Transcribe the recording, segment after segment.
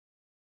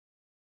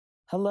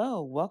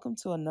Hello, welcome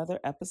to another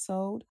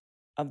episode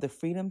of the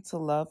Freedom to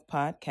Love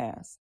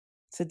podcast.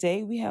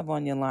 Today we have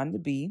on Yolanda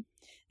B,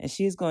 and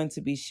she is going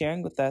to be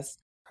sharing with us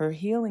her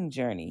healing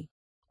journey.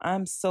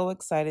 I'm so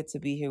excited to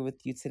be here with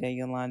you today,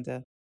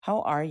 Yolanda.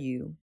 How are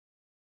you?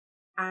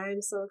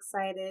 I'm so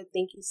excited.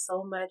 Thank you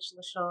so much,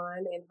 LaShawn,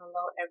 and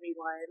hello,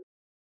 everyone.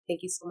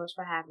 Thank you so much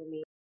for having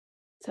me.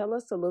 Tell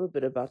us a little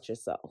bit about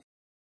yourself.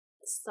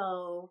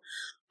 So,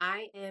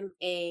 I am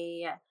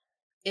a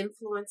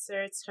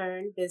influencer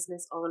turned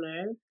business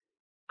owner.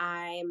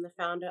 I am the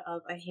founder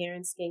of a hair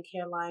and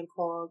skincare line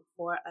called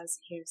For Us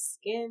Hair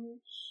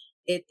Skin.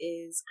 It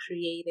is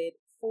created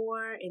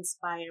for,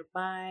 inspired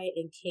by,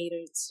 and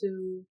catered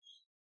to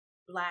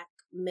Black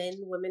men,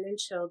 women, and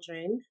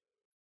children.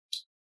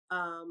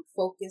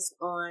 Focused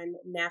on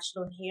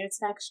natural hair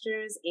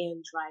textures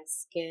and dry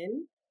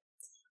skin.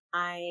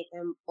 I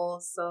am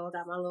also,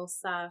 got my little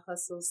side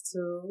hustles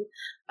too,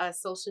 a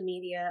social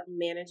media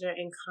manager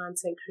and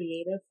content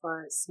creator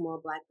for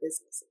small Black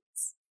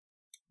businesses.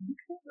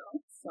 Okay,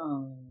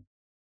 awesome.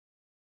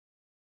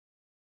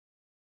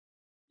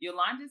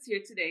 Yolanda's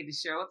here today to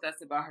share with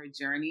us about her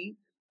journey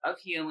of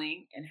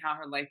healing and how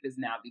her life is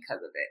now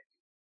because of it.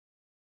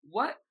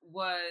 What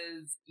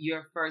was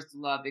your first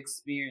love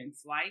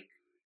experience like?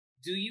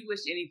 Do you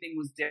wish anything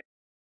was different?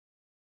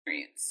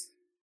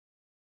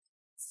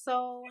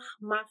 So,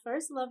 my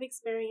first love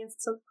experience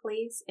took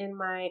place in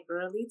my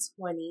early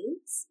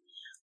 20s.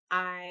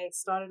 I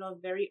started off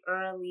very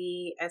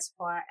early as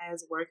far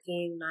as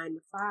working 9 to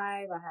 5.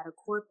 I had a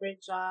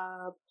corporate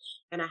job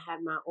and I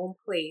had my own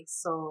place.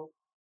 So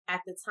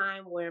at the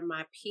time where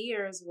my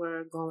peers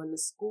were going to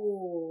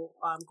school,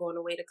 going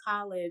away to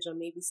college, or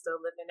maybe still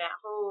living at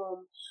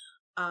home,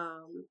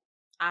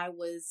 I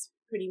was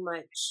pretty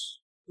much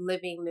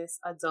living this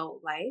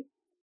adult life.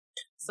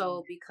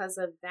 So because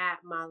of that,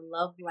 my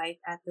love life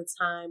at the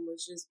time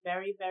was just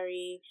very,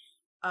 very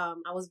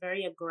I was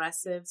very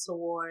aggressive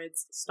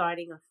towards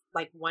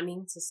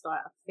wanting to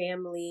start a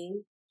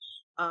family,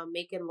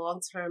 making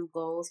long-term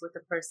goals with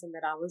the person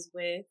that I was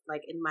with,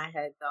 like in my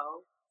head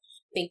though,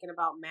 thinking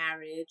about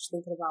marriage,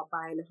 thinking about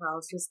buying a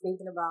house, just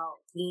thinking about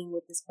being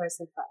with this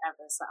person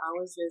forever. So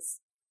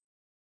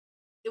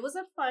it was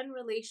a fun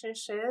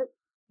relationship.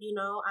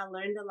 I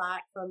learned a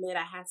lot from it.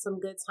 I had some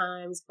good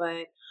times,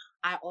 but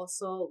I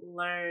also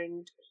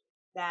learned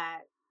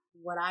that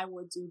what I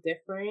would do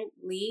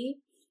differently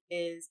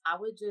is I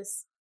would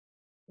just,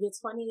 you're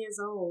 20 years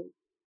old,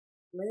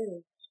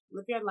 live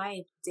your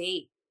life,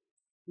 date,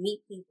 meet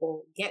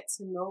people, get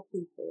to know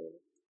people,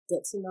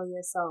 get to know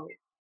yourself,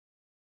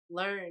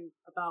 learn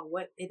about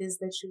what it is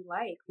that you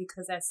like,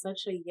 because at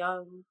such a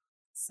young,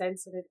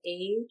 sensitive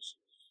age,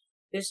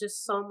 there's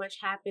just so much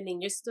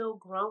happening. You're still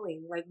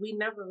growing. Like, we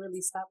never really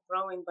stop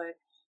growing, but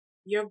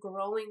you're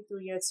growing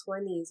through your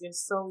 20s. You're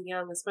so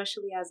young,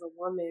 especially as a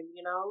woman.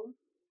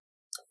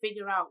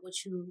 Figure out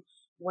what you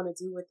want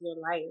to do with your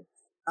life.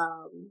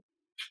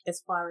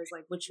 As far as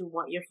like what you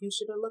want your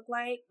future to look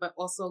like, but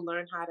also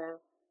learn how to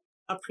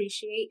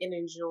appreciate and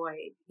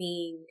enjoy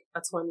being a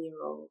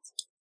 20-year-old.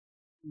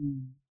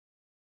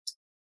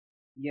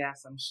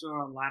 Yes, I'm sure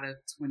a lot of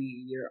 20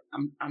 year.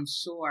 I'm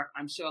sure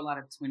a lot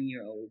of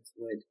 20-year-olds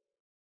would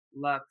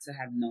love to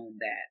have known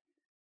that,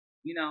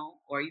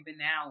 or even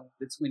now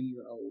the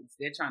 20-year-olds,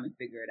 they're trying to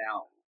figure it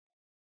out.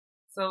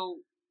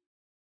 So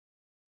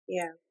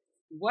yeah,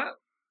 what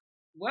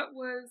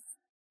was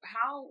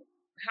how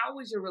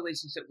was your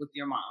relationship with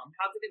your mom?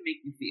 How did it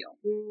make you feel?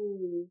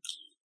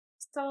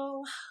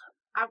 So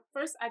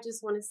first, I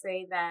just want to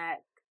say that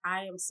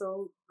I am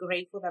so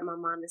grateful that my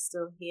mom is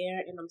still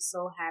here, and I'm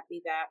so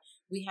happy that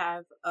we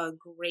have a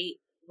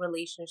great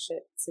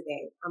relationship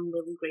today. I'm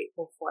really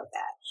grateful for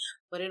that.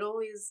 But it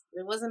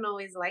wasn't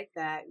always like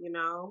that.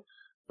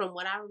 From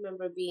what I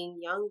remember being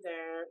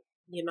younger,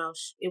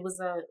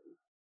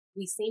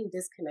 we seemed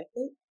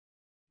disconnected.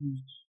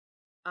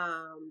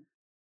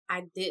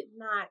 I did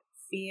not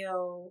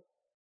feel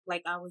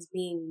like I was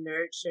being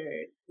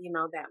nurtured,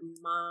 that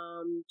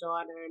mom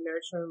daughter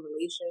nurturing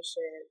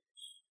relationship.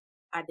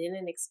 I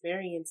didn't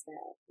experience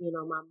that.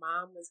 My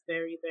mom was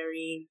very,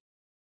 very,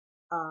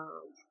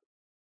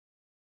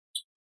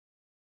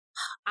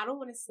 I don't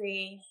want to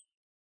say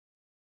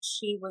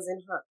she was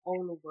in her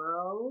own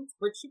world,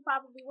 but she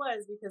probably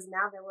was, because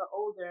now that we're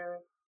older,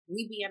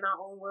 we be in our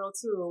own world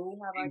too, and we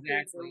have our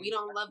kids, and we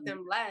don't love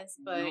them less,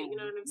 but you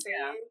know what I'm saying?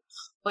 Yeah.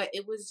 But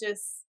it was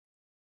just,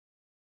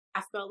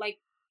 I felt like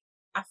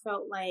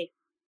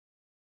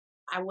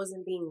I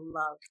wasn't being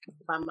loved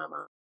by my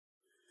mom.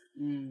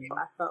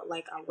 I felt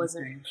like I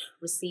wasn't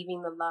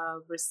receiving the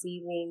love,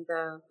 receiving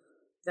the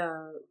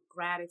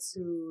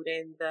gratitude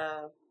and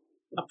the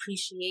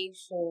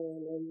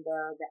appreciation and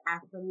the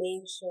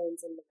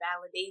affirmations and the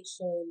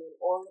validation and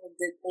all of the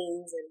good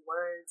things and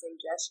words and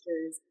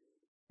gestures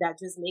that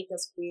just make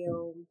us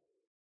feel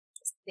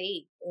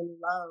safe and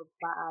loved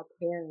by our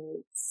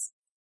parents.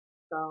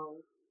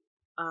 So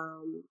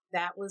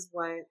that was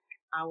what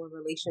our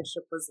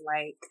relationship was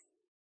like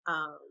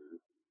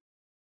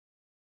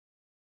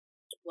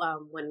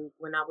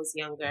when I was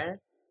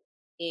younger.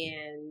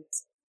 And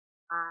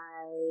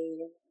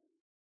I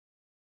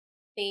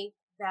think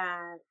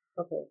that,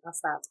 okay, I'll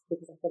stop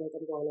because I feel like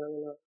I'm going on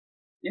and on.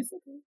 It's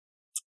okay.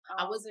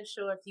 I wasn't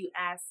sure if you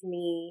asked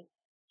me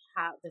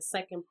how the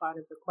second part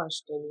of the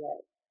question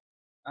yet.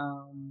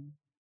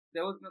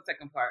 There was no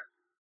second part.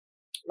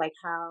 Like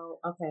how,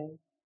 okay.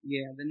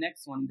 Yeah, the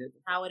next one did.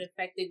 How it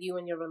affected you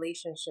in your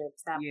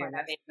relationships. That part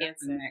I didn't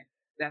answer.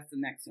 That's the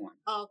next one.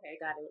 Oh, okay,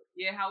 got it.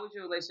 Yeah, how was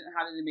your relationship?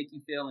 How did it make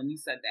you feel? And you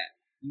said that.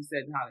 You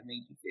said how it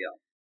made you feel.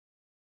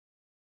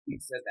 You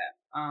said that.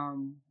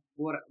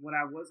 What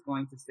I was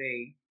going to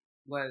say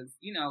was,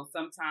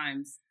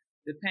 sometimes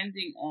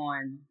depending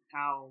on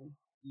how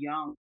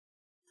young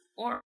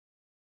or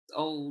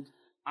old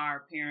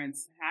our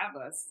parents have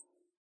us,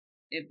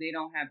 if they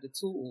don't have the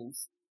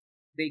tools,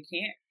 they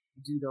can't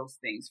do those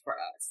things for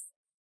us,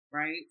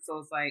 right? So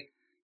it's like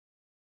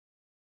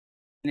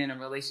in a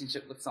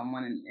relationship with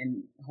someone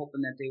and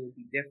hoping that they will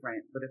be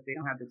different, but if they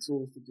don't have the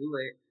tools to do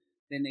it,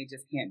 then they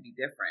just can't be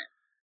different.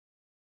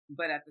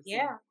 But at the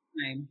same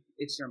time,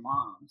 it's your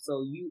mom.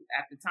 So you,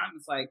 at the time,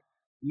 it's like,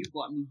 you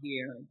brought me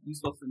here. You're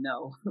supposed to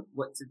know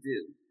what to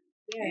do.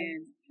 Yeah.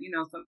 And,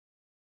 some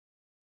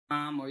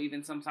mom or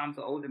even sometimes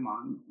the older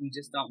mom, you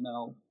just don't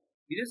know.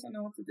 You just don't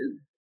know what to do.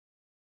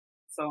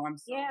 So I'm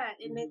so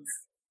and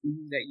it's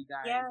that you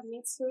guys. Yeah,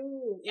 me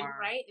too. And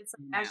right, it's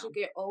like, as you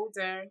get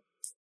older,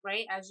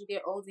 right? As you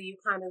get older, you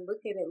kind of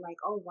look at it like,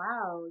 oh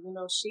wow,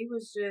 she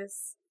was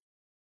just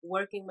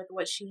working with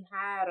what she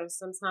had. Or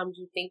sometimes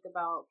you think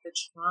about the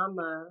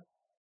trauma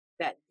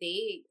that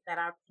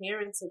our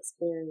parents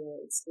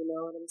experienced, you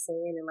know what I'm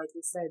saying? And like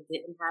you said,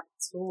 didn't have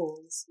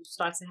tools. You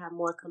start to have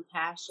more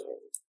compassion.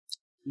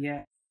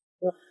 Yeah.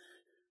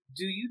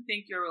 Do you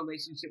think your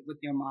relationship with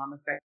your mom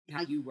affected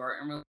how you were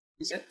in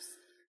relationships?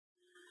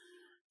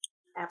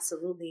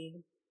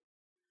 Absolutely.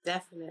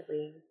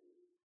 Definitely.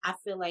 I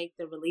feel like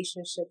the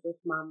relationship with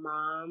my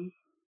mom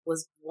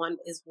is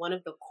one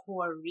of the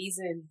core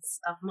reasons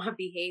of my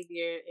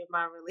behavior in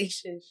my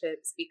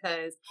relationships,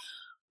 because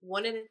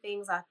one of the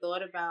things I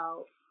thought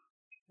about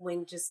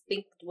when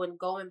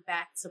going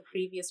back to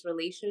previous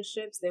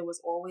relationships, there was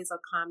always a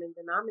common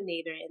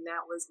denominator, and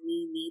that was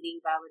me needing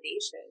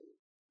validation.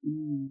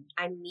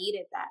 I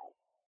needed that.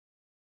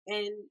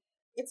 And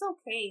it's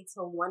okay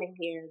to want to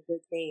hear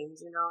good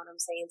things, you know what I'm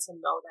saying? To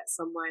know that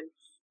someone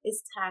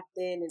is tapped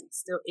in and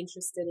still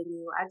interested in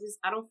you.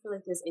 I don't feel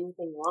like there's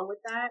anything wrong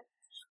with that.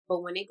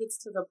 But when it gets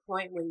to the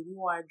point when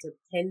you are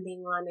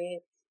depending on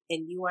it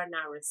and you are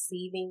not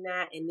receiving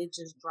that, and it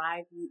just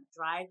drives you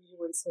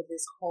into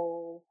this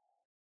whole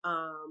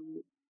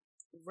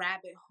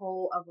rabbit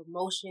hole of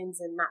emotions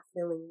and not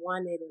feeling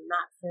wanted and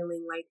not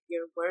feeling like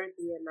you're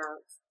worthy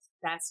enough,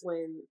 that's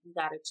when you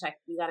gotta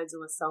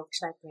do a self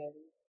check-in.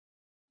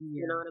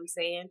 You know what I'm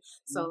saying?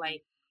 So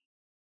like,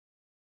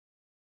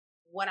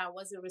 what I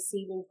wasn't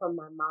receiving from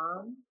my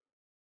mom,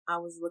 I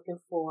was looking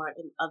for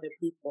in other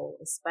people,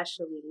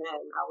 especially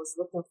men. I was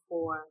looking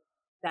for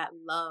that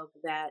love,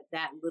 that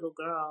little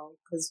girl,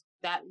 because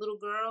that little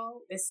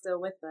girl is still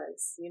with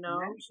us,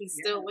 she's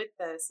still with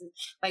us.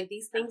 Like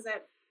these things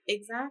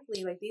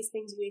like these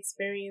things we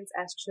experience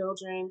as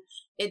children,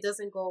 it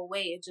doesn't go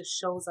away. It just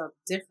shows up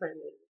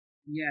differently.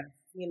 Yeah.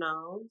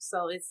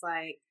 So it's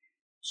like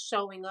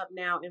showing up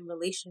now in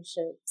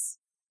relationships,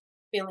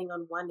 feeling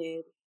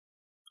unwanted,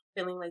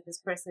 feeling like this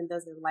person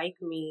doesn't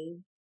like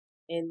me,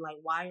 and like,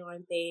 why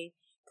aren't they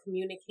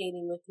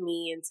communicating with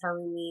me and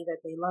telling me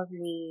that they love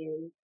me,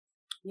 and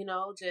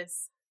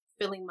just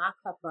filling my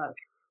cup up.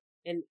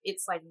 And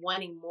it's like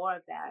wanting more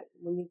of that.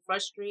 When you're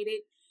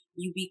frustrated,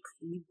 you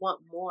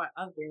want more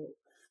of it.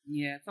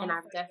 Yeah. And I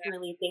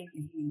definitely think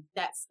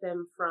that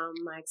stemmed from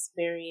my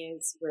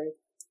experience with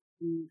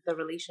the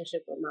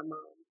relationship with my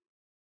mom.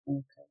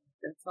 Okay.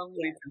 That's totally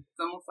makes sense. It's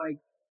almost like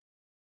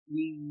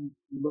we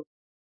look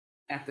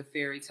at the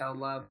fairy tale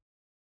love.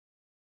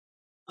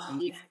 Oh,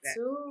 yeah,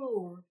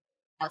 too.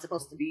 How it's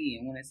supposed to be.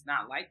 And when it's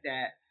not like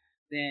that,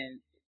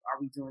 then are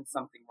we doing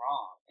something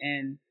wrong?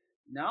 And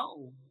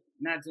no,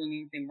 not doing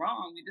anything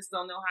wrong. We just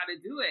don't know how to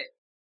do it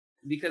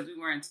because we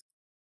weren't.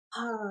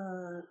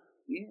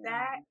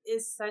 That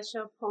is such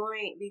a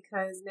point,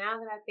 because now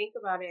that I think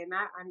about it, and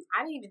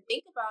I didn't even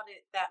think about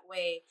it that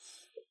way,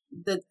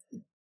 the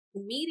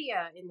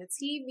media and the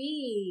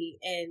TV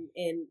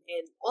and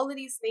all of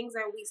these things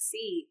that we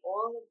see,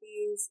 all of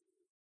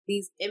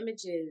these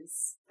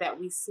images that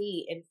we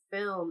see in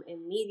film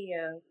and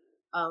media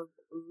of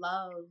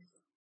love,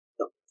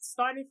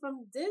 starting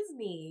from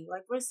Disney.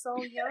 Like, we're so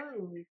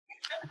young.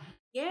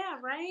 Yeah,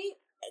 right?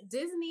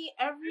 Disney,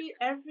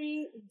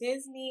 every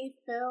Disney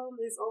film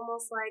is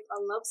almost like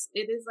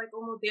it is like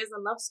almost, there's a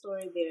love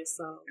story there.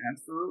 So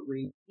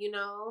absolutely,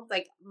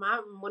 like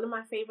one of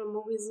my favorite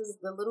movies is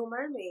The Little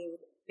Mermaid.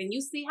 And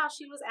you see how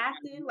she was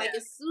acting. Like,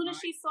 as soon as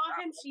she saw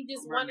him, she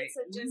just wanted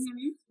to just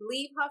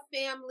leave her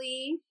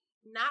family,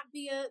 not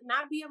be a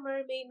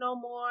mermaid no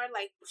more.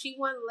 Like, she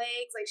want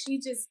legs. Like, she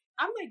just,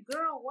 I'm like,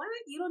 girl, what?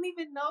 You don't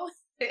even know.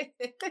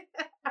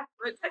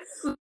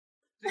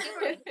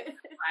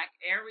 Black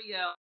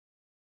Ariel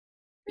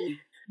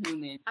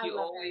human. I She love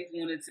always that.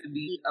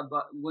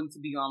 wanted to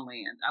be on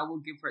land. I will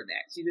give her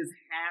that. She just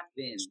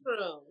happened.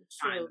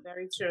 True,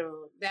 very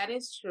true. That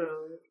is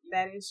true.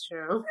 That is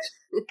true.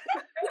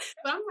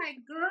 But I'm like,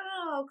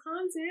 girl,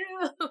 calm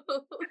down.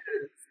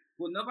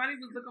 Well, nobody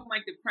was looking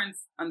like the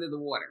prince under the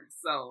water,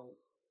 so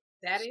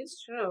That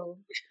is true.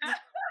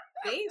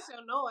 They ain't show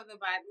no other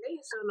body. They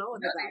ain't show no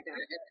other body.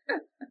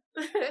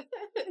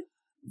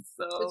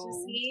 But you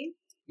so see,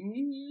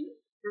 mhm.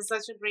 it's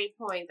such a great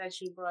point that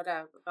you brought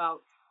up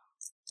about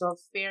the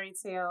fairy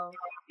tale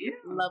Yeah,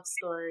 love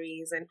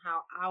stories and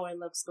how our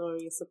love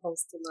story is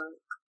supposed to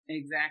look.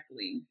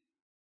 exactly.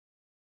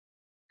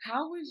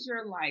 How was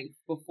your life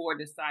before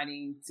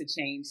deciding to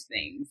change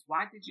things?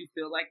 Why did you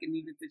feel like it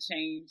needed to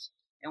change?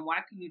 And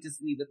why couldn't you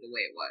just leave it the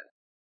way it was?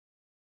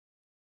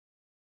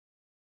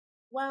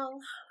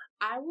 Well,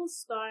 I will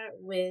start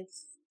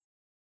with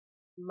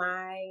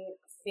my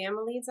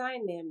family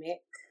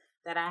dynamic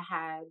that I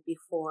had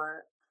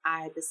before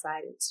I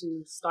decided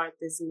to start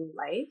this new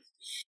life.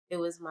 It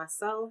was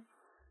myself,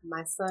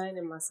 my son,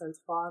 and my son's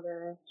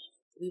father.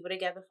 We were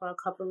together for a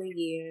couple of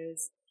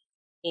years,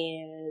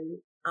 and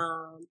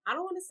I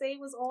don't want to say it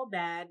was all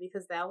bad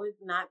because that would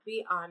not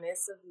be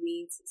honest of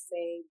me to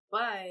say,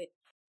 but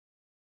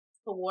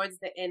towards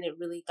the end, it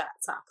really got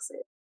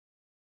toxic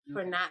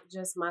for not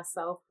just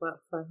myself, but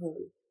for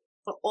him,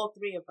 for all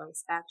three of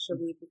us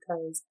actually,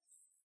 because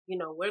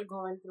we're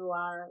going through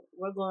our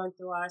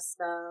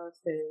stuff,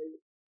 and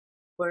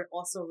we're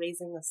also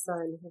raising a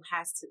son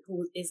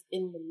who is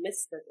in the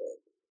midst of it.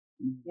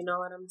 You know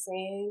what I'm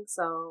saying?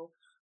 So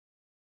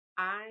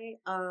I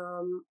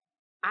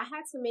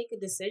had to make a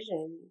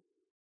decision.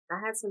 I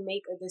had to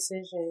make a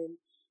decision.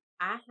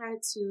 I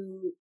had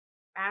to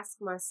ask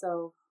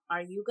myself,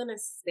 are you gonna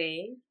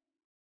stay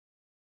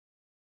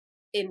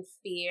in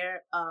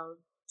fear of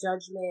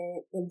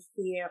judgment, in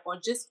fear, or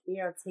just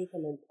fear of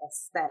taking a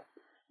step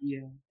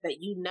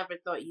that you never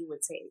thought you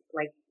would take?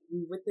 Like,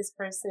 you with this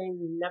person,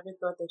 you never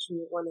thought that you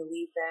would want to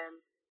leave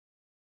them.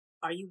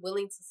 Are you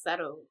willing to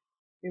settle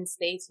and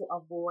stay to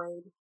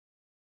avoid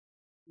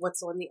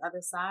what's on the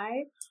other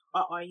side?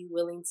 Or are you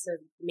willing to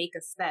make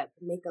a step,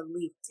 make a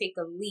leap, take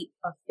a leap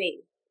of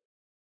faith?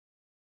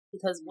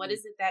 Because what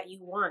is it that you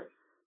want?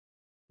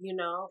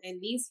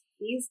 And these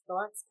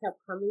thoughts kept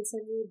coming to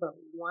me, but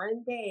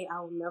one day I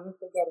will never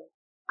forget it.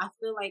 I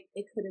feel like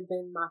it could have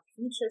been my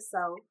future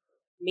self,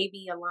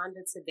 maybe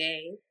Yolanda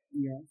today,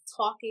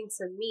 talking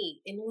to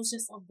me, and it was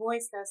just a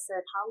voice that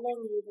said, how long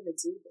are you gonna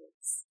do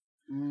this?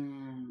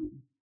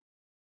 And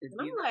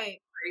I'm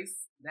like,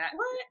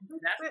 what?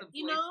 That's the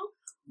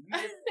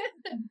voice.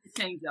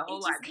 Change the whole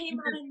it life. just came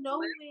out of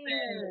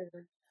nowhere.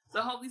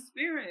 The Holy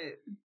Spirit.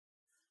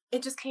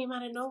 It just came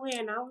out of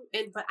nowhere,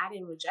 but I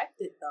didn't reject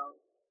it though.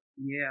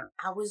 Yeah.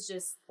 I was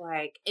just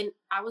like, and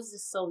I was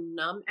just so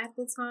numb at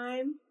the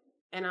time.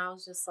 And I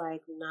was just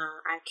like,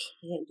 nah, I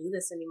can't do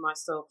this anymore.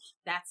 So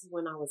that's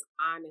when I was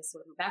honest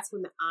with him. That's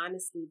when the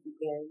honesty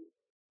began.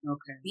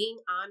 Okay. Being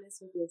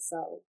honest with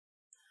yourself.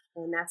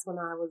 And that's when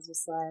I was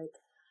just like,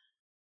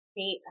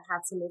 hey, I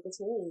have to make a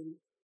change.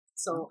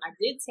 So I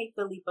did take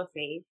the leap of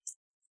faith.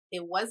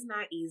 It was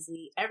not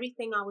easy.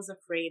 Everything I was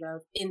afraid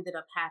of ended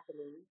up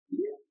happening.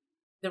 Yeah.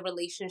 The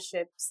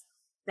relationships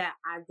that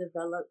I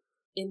developed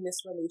in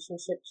this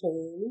relationship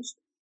changed.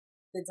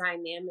 The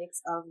dynamics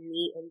of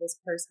me and this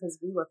person, because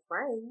we were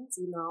friends,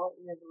 in a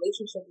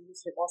relationship, we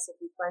should also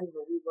be friends,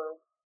 but we were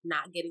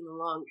not getting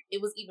along.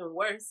 It was even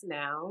worse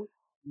now,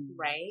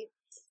 right?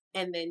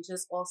 And then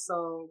just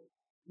also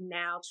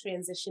now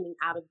transitioning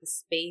out of the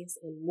space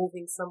and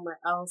moving somewhere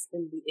else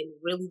and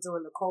really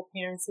doing the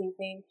co-parenting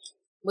thing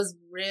was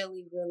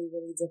really, really,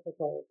 really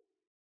difficult.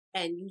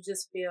 And you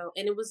just feel,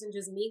 and it wasn't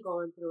just me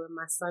going through it,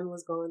 my son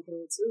was going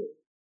through it too.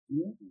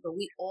 Yeah. But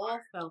we all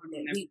felt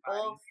it. We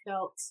all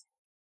felt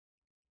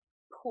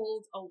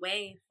pulled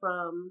away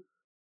from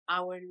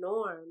our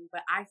norm,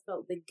 but I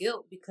felt the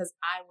guilt because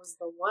I was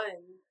the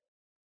one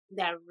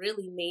that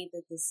really made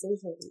the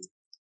decision.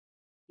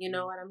 You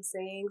know what I'm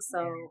saying?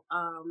 So,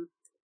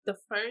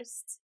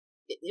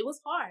 it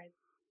was hard.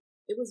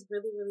 It was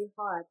really, really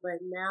hard.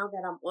 But now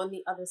that I'm on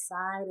the other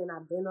side, and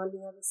I've been on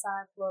the other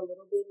side for a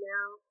little bit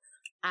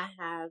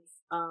now,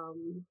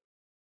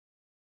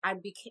 I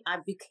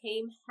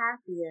became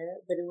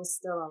happier, but it was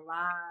still a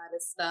lot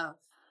of stuff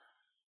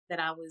that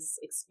I was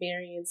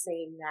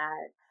experiencing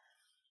that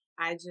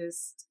I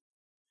just,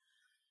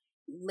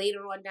 later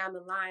on down the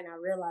line, I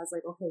realized,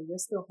 like, okay, you're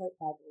still hurt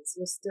by this.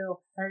 You're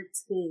still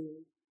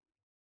hurting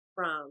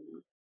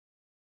from,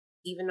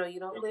 even though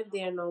you don't live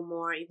there no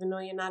more, even though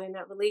you're not in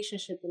that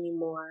relationship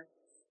anymore,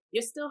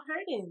 you're still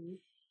hurting.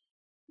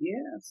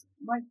 Yes.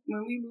 Like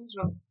when we lose,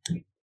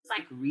 it's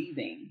like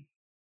grieving.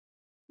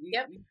 We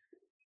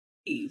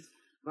grieve,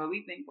 but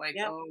we think like,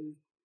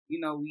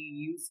 we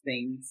use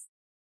things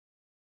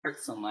hurt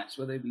so much,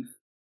 whether it be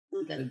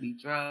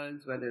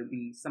drugs, whether it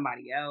be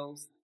somebody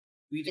else.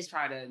 We just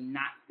try to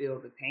not feel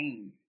the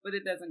pain, but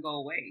it doesn't go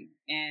away.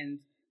 And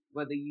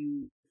whether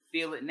you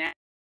feel it now,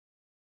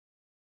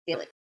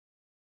 feel it.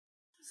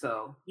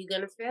 So you're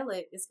gonna feel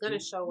it. It's gonna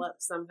show up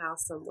somehow,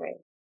 some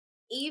way.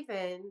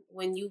 even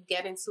when you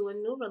get into a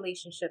new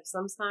relationship,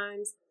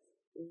 sometimes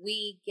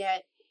we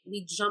get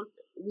we jump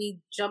we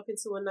jump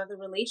into another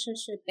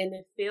relationship and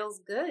it feels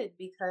good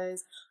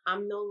because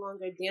I'm no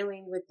longer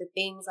dealing with the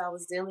things I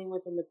was dealing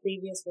with in the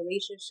previous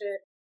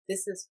relationship.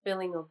 This is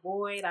filling a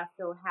void. I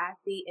feel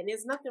happy, and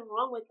there's nothing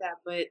wrong with that.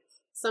 But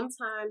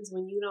sometimes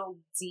when you don't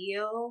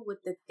deal with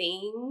the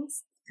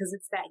things, because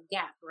it's that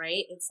gap,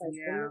 right? It's like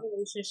in the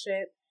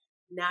relationship,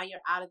 now you're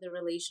out of the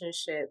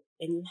relationship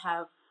and you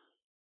have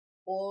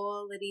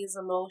all of these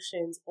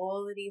emotions,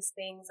 all of these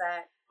things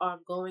that are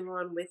going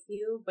on with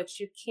you, but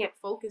you can't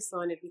focus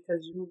on it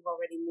because you've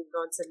already moved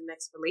on to the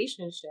next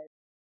relationship.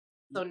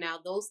 So now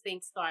those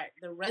things start,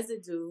 the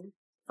residue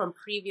from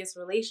previous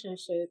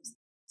relationships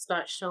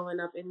start showing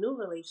up in new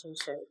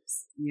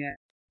relationships. Yeah.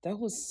 That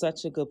was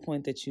such a good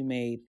point that you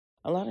made.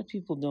 A lot of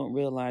people don't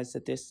realize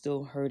that they're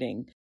still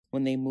hurting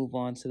when they move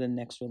on to the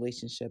next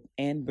relationship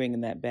and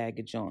bringing that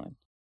baggage on.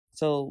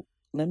 So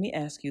let me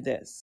ask you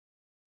this.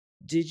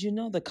 Did you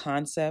know the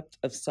concept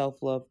of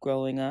self love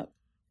growing up?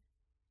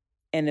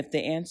 And if the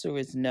answer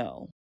is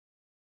no,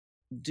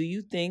 do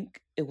you think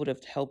it would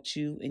have helped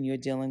you in your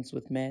dealings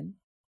with men?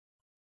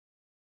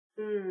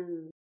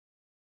 Hmm.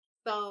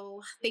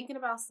 So thinking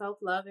about self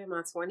love in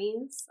my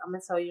 20s, I'm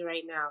gonna tell you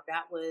right now,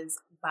 that was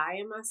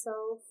buying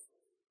myself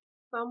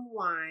some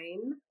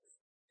wine,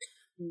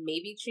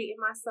 maybe treating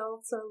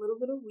myself to a little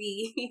bit of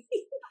weed,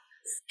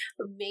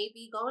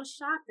 maybe going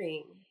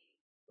shopping,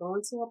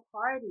 going to a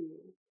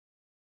party.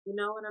 You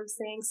know what I'm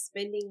saying?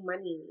 Spending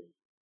money,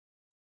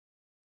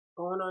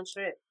 going on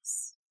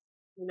trips,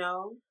 you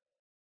know?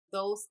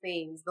 Those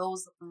things,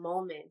 those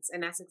moments.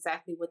 And that's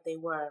exactly what they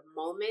were,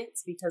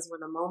 moments, because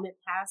when a moment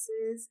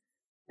passes,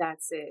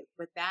 that's it.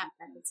 But that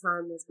at the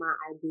time was my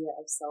idea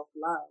of self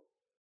love.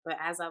 But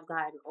as I've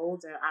gotten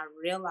older, I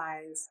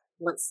realize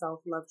what self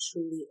love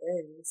truly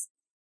is.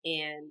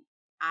 And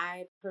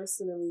I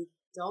personally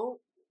don't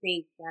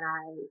think that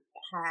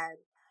I had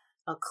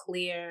a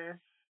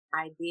clear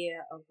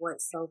idea of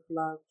what self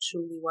love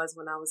truly was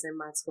when I was in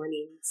my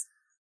 20s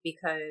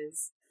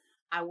because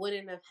I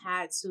wouldn't have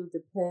had to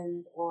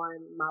depend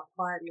on my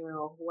partner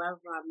or whoever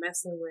I'm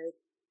messing with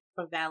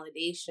for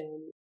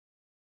validation,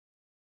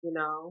 you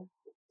know.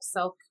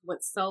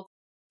 What self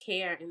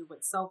care and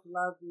what self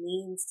love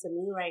means to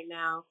me right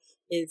now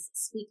is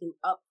speaking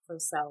up for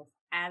self,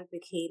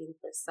 advocating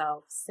for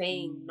self,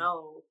 saying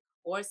no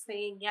or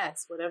saying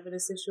yes, whatever the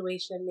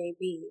situation may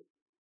be,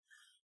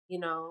 you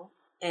know,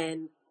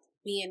 and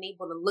being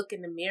able to look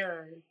in the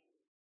mirror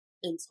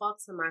and talk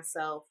to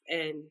myself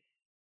and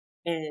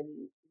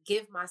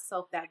give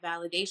myself that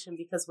validation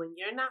because when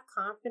you're not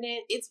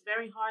confident, it's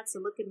very hard to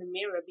look in the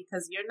mirror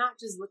because you're not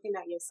just looking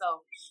at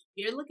yourself.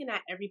 You're looking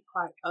at every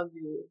part of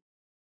you.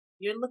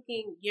 You're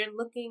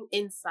looking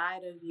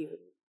inside of you.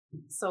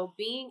 So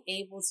being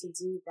able to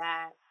do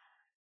that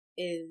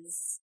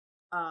is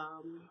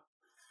um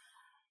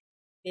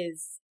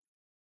is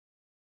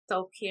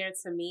self-care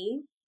to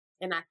me.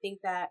 And I think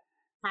that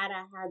had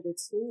I had the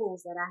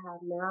tools that I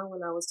have now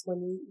when I was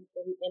 20,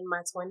 in my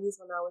 20s,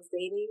 when I was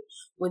dating,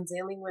 when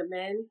dealing with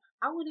men,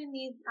 I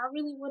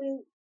really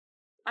wouldn't,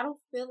 I don't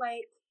feel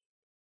like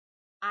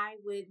I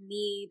would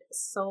need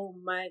so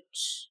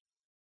much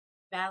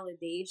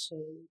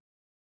validation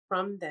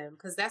from them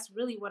because that's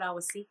really what I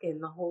was seeking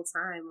the whole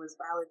time was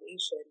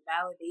validation,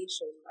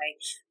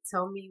 like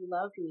tell me you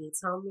love me,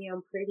 tell me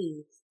I'm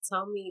pretty,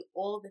 tell me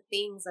all the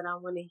things that I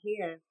want to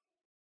hear.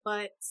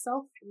 But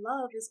self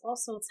love is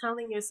also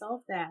telling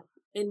yourself that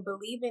and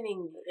believing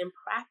in it and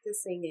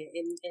practicing it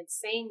and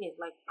saying it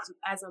like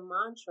as a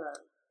mantra,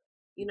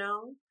 you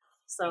know?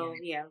 So,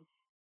 yeah.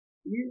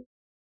 You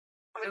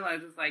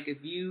realize it's like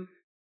if you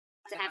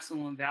have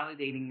someone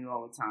validating you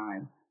all the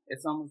time,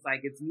 it's almost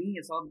like it's me,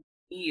 it's all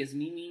me, it's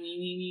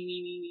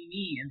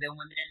me. And then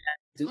when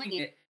they're not doing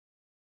it,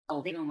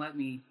 oh, they don't love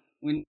me.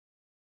 When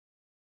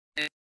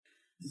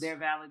their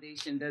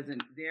validation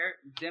doesn't,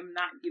 them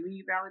not giving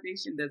you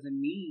validation doesn't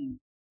mean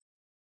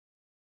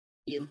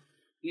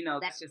you know,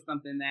 that's just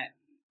something that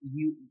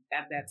you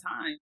at that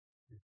time.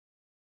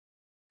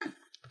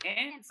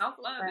 And self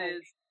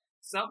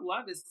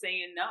love is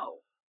saying no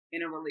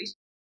in a relationship.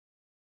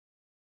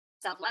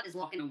 Self love is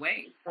walking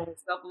away.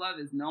 Self love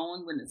is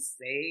knowing when to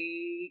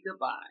say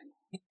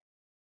goodbye.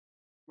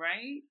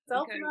 Right?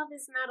 Self love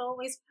is not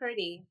always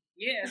pretty.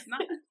 Yeah, it's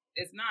not.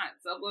 It's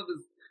not. Self love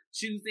is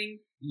choosing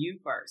you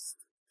first.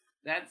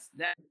 That's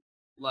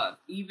love.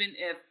 Even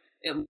if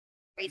it looks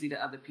crazy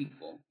to other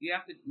people, you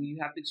have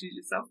to choose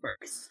yourself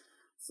first.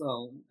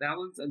 So that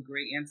was a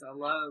great answer. I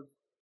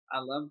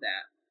love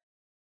that.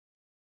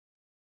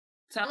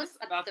 Tell us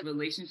about the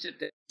relationship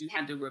that you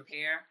had to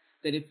repair.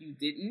 That if you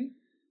didn't,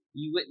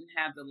 you wouldn't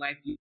have the life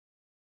you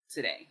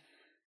today.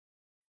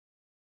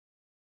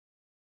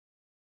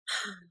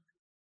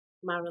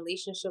 My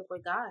relationship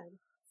with God.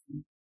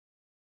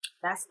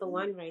 That's the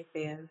one right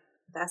there.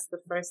 That's the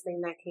first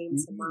thing that came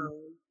to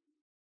mind.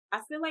 I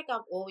feel like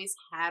I've always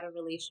had a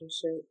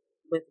relationship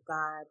with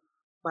God,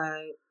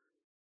 but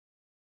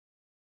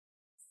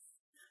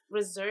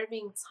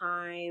reserving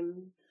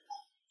time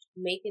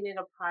making it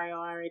a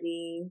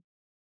priority,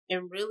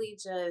 and really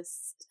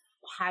just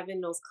having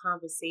those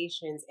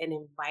conversations and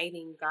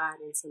inviting God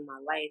into my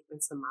life,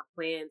 into my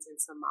plans,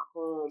 into my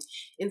home,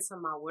 into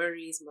my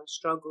worries, my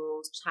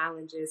struggles,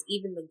 challenges,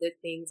 even the good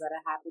things that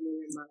are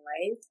happening in my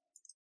life.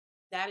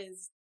 That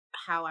is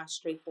how I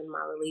strengthen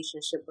my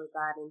relationship with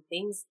God, and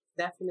things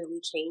definitely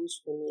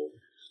changed for me.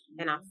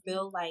 And I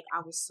feel like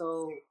I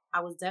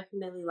was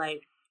definitely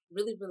like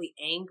really, really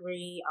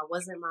angry. I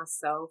wasn't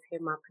myself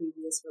in my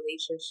previous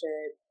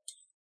relationship,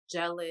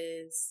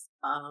 jealous,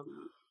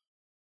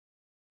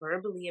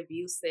 verbally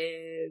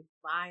abusive,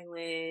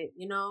 violent,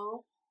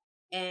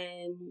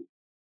 and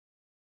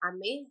I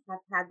may have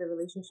had the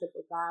relationship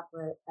with God,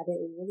 but I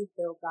didn't really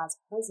feel God's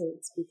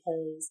presence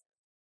because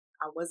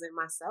I wasn't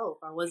myself.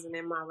 I wasn't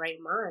in my right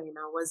mind.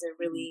 I wasn't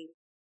really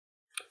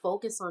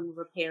focused on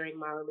repairing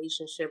my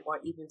relationship or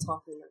even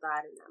talking to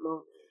God in that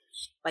moment.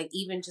 Like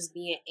even just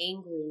being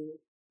angry,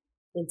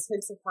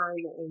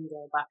 intensifying the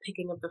anger by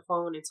picking up the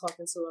phone and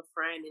talking to a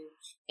friend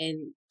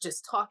and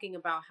just talking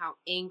about how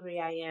angry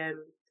I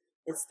am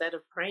instead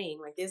of praying.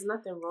 Like there's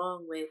nothing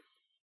wrong with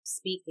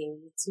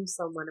speaking to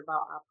someone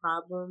about our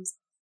problems,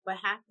 but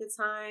half the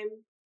time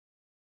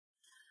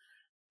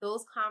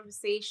those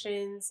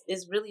conversations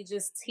is really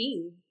just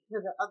tea to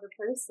the other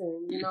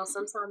person.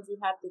 Sometimes you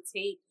have to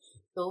take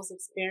those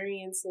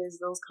experiences,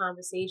 those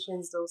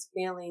conversations, those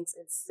feelings,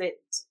 and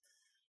sit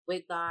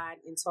with God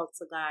and talk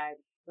to God.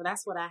 But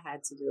that's what I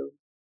had to do.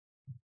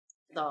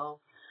 So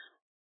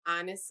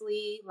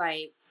honestly,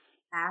 like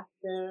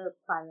after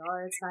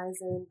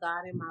prioritizing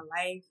God in my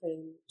life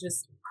and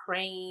just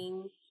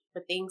praying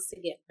for things to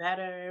get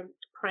better,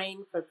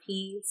 praying for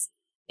peace,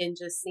 and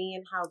just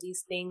seeing how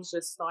these things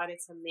just started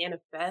to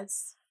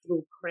manifest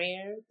through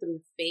prayer,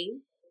 through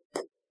faith,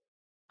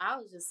 I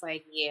was just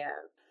like, yeah,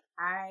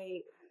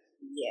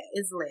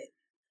 it's lit.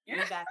 We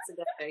back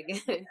together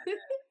again.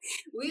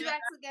 We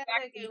back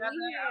together again.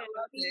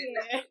 We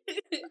here.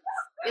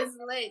 It's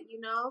lit.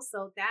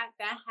 So that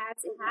had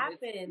to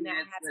happen. That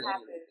had to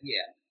happen.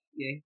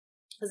 Yeah.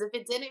 Because if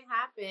it didn't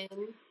happen,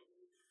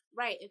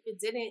 right?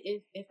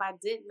 If I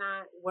did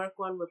not work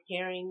on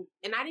repairing,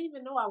 and I didn't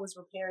even know I was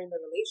repairing the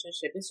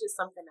relationship. It's just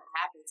something that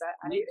happens.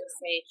 I didn't just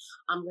say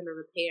I'm gonna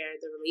repair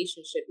the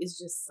relationship. It's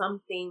just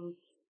something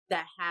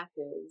that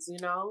happens,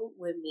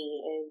 with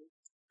me. And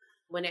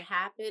when it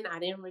happened, I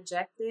didn't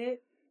reject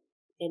it,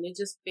 and it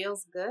just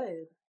feels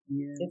good.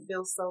 Yeah. It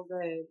feels so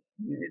good.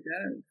 Yeah, it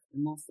does. It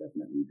most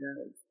definitely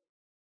does.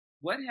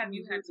 What have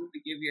you had to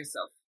forgive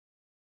yourself?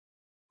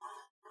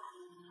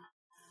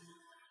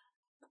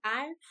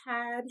 I've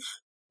had,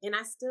 and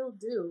I still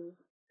do,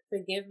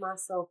 forgive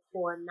myself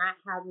for not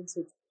having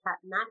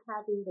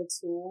the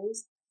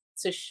tools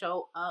to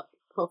show up,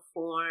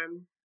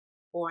 perform,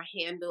 or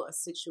handle a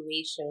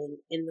situation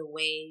in the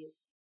way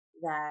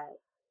that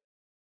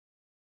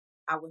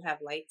I would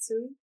have liked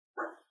to.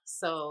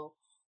 So,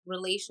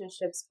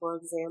 relationships, for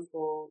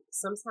example,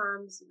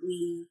 sometimes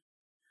we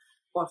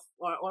or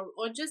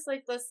just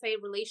like, let's say,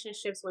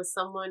 relationships where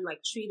someone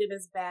like treated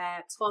us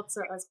bad, talked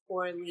to us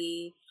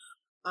poorly,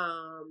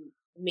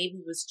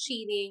 maybe was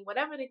cheating,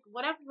 whatever it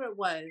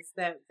was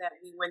that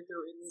we went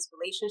through in these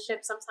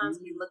relationships. Sometimes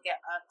we look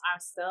at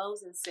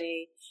ourselves and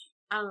say,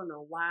 I don't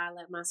know why I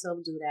let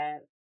myself do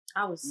that.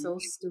 I was so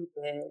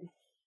stupid.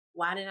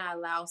 Why did I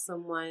allow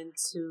someone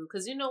to?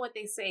 Because you know what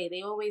they say.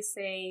 They always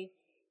say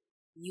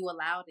you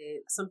allowed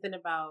it. Something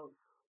about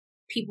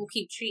people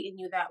keep treating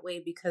you that way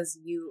because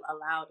you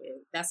allowed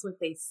it. That's what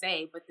they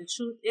say. But the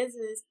truth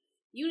is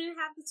you didn't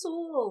have the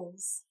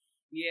tools.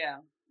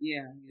 Yeah.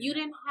 You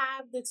didn't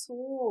have the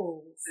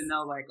tools to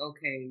know, like,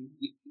 okay,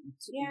 you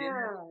didn't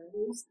have the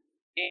tools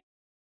and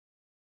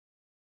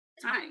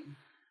time.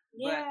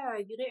 Yeah,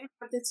 you didn't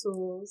have the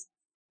tools.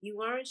 You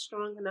weren't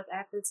strong enough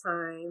at the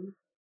time.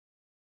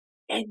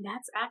 And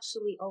that's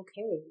actually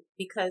okay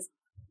because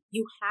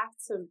you have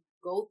to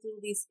go through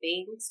these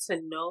things to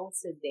know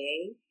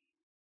today,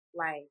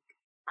 like,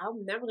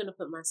 I'm never going to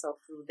put myself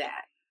through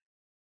that.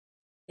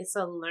 It's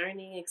a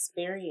learning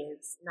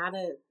experience, not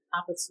an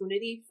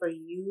opportunity for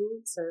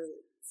you to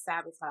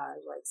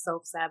sabotage, like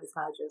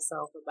self-sabotage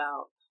yourself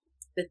about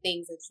the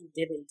things that you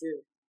didn't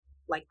do.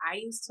 Like I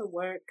used to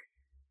work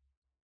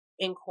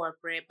in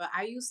corporate, but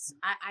I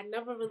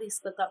never really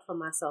stuck up for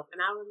myself.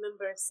 And I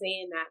remember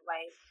saying that,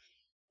 like,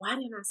 why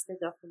didn't I stick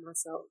up for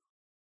myself?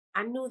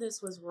 I knew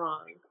this was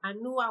wrong. I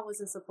knew I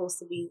wasn't supposed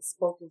to be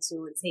spoken to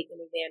and taken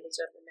advantage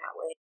of in that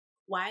way.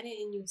 Why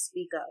didn't you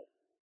speak up?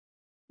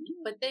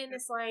 But then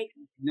it's like,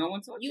 no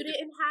one told you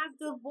didn't have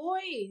the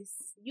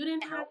voice. You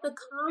didn't have the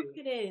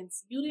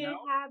confidence. You didn't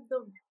have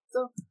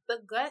the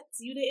guts.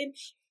 You didn't.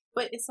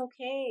 But it's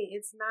okay.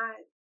 It's not.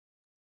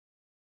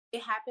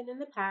 It happened in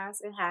the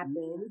past. It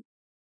happened.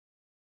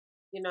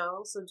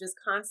 So just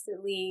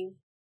constantly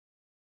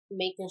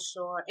making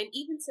sure. And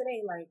even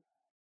today, like,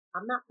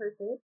 I'm not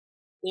perfect.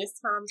 There's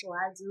times where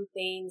I do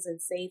things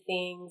and say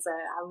things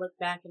that I look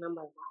back and I'm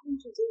like, why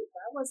didn't you do it?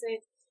 I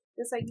wasn't.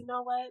 It's like, you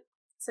know what?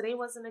 Today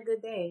wasn't a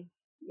good day.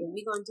 And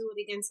we're going to do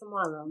it again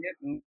tomorrow.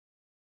 Yep.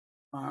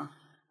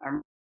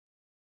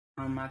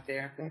 My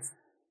therapist,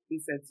 he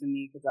said to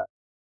me, because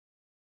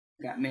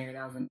I got married,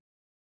 I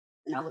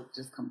would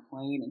just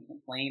complain and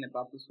complain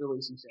about this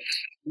relationship.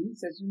 And he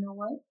says, you know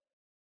what?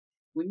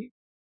 When you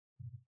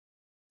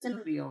it's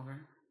gonna be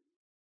over.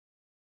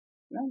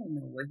 I don't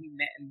know what he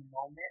meant in the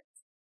moment,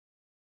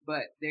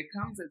 but there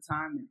comes a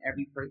time in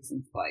every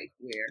person's life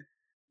where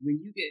when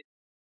you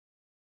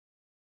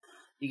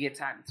get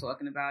tired of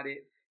talking about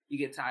it, you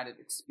get tired of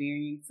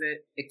experience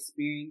it,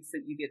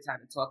 you get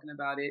tired of talking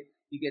about it,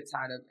 you get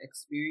tired of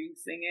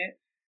experiencing it,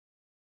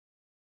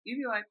 you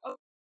be like, oh,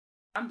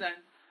 I'm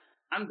done.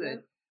 I'm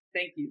good.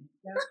 Thank you.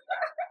 Yeah.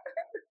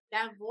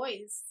 That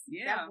voice.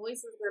 Yeah. That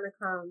voice is gonna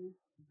come.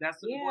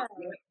 That's what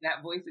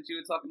that voice that you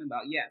were talking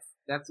about. Yes,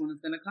 that's when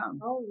it's gonna come.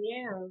 Oh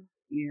yeah.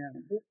 Yeah.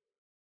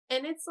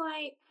 And it's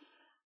like,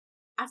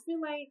 I feel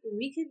like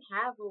we can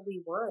have what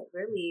we want,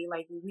 really.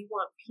 Like, we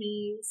want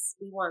peace,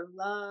 we want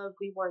love,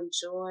 we want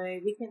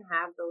joy. We can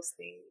have those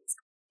things.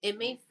 It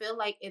may feel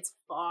like it's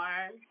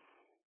far,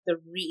 the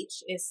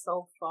reach is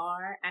so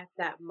far at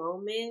that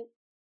moment,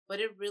 but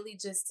it really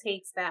just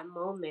takes that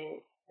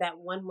moment, that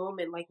one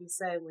moment, like you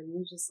said, when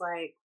you just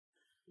like,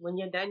 when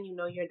you're done, you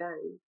know you're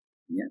done.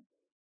 Yeah.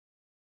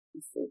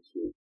 It's so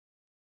true.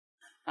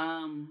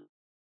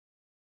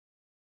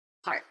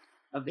 Part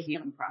of the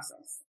healing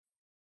process.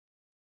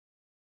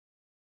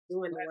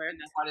 Doing the work.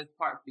 The hardest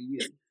part for you.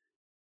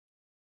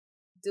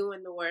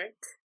 Doing the work.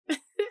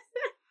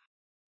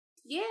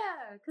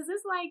 Yeah, because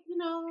it's like,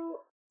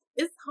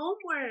 it's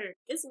homework.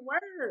 It's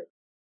work.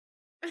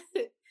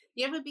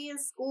 You ever be in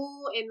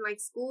school and like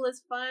school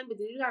is fun, but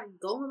then you gotta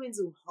go home and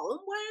do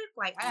homework?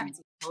 Like, I have to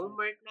do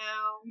homework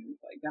now.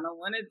 Like, I don't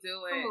want to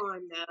do it. Come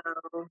on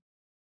now.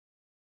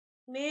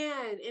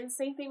 Man, and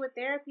same thing with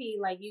therapy.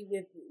 Like, you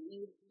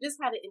just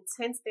had an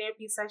intense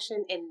therapy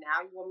session and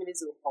now you want me to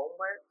do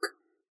homework?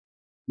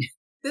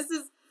 This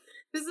is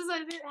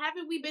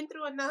haven't we been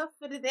through enough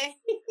for the day?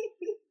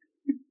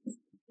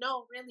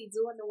 No, really,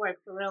 doing the work,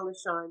 for real,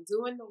 LaShawn.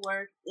 Doing the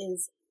work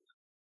is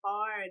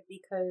hard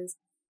because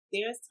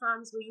there's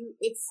times where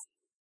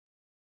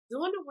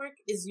doing the work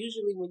is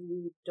usually when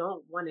you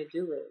don't want to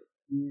do it.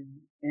 Yeah.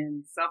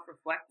 And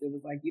self-reflective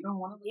is like, you don't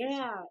want to.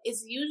 Yeah,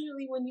 it's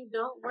usually when you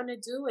don't want to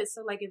do it.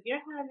 So, like, if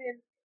you're having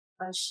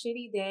a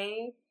shitty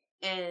day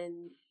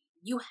and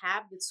you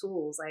have the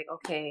tools, like,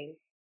 okay,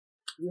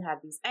 you have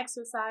these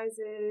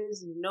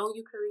exercises, you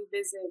can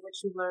revisit what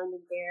you learned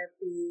in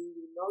therapy,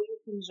 you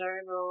can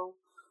journal,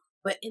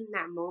 but in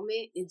that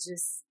moment, you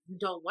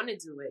don't want to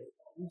do it.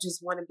 You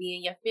just want to be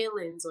in your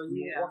feelings, or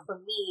or for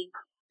me,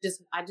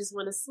 I just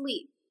want to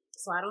sleep,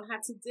 so I don't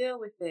have to deal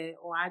with it,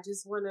 or I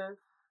just want to.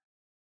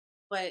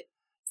 But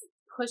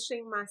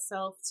pushing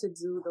myself to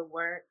do the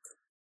work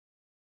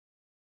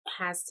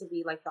has to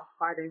be like the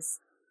hardest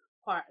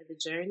part of the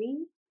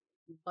journey.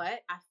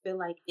 But I feel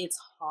like it's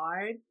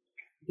hard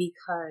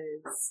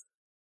because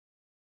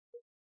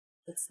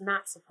it's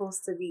not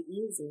supposed to be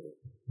easy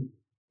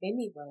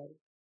anyway.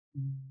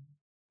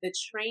 The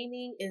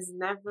training is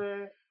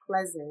never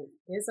pleasant.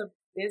 There's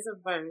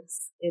a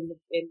verse in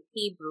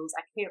Hebrews,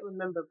 I can't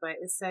remember, but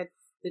it said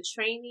the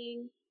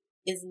training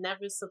is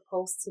never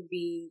supposed to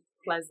be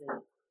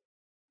pleasant.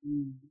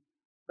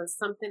 But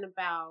something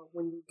about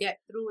when you get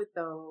through it,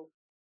 though,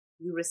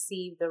 you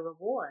receive the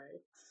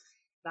reward.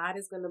 God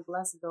is going to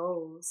bless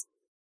those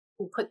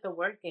who put the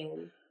work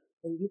in,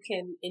 and you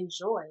can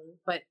enjoy.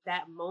 But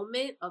that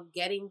moment of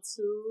getting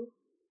to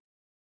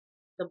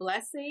the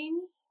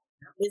blessing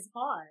is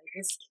hard.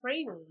 It's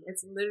training.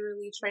 It's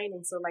literally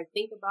training. So, like,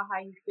 think about how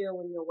you feel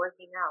when you're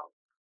working out.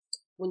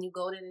 When you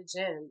go to the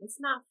gym, it's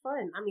not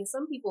fun. I mean,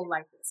 some people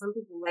like it. Some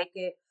people like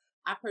it.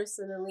 I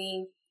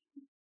personally,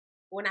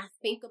 when I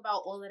think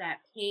about all of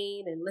that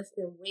pain and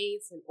lifting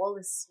weights and all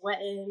this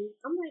sweating,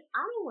 I'm like,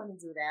 I don't want to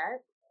do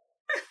that.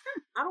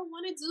 I don't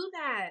want to do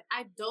that.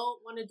 I don't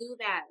want to do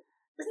that.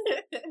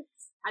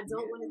 I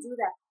don't want to do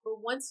that.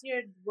 But once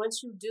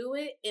you do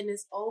it and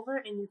it's over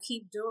and you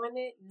keep doing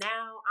it,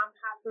 now I'm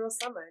hot girl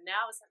summer.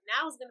 Now it's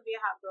gonna be a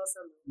hot girl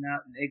summer. No,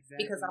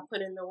 exactly. Because I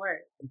put in the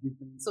work.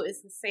 So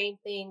it's the same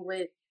thing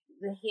with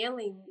the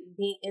healing,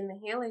 being in the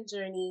healing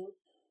journey.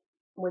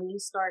 When you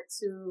start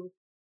to,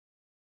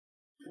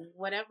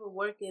 whatever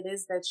work it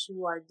is that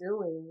you are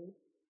doing,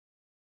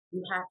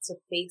 you have to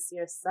face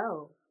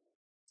yourself.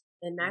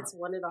 And that's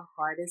one of the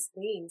hardest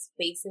things,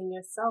 facing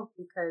yourself,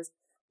 because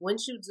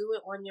once you do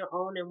it on your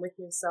own and with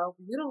yourself,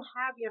 you don't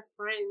have your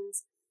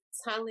friends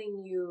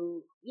telling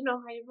you,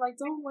 how you're like,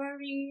 don't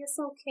worry, it's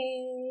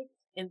okay,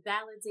 and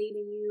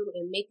validating you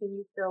and making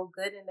you feel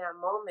good in that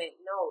moment.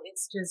 No,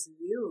 it's just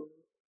you.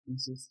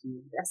 It's just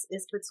you.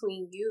 It's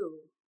between you.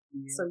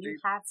 Yeah, so you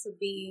have to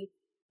be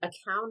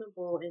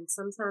accountable, and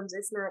sometimes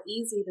it's not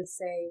easy to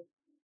say,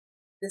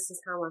 this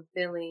is how I'm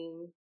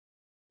feeling,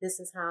 this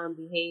is how I'm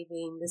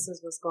behaving, this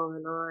is what's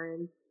going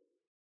on,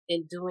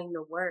 and doing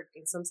the work.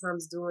 And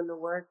sometimes doing the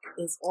work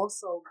is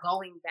also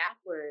going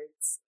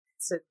backwards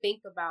to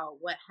think about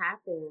what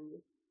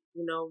happened,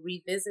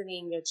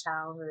 revisiting your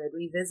childhood,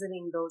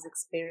 revisiting those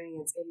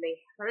experiences, and they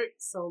hurt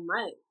so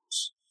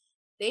much.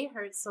 They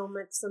hurt so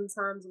much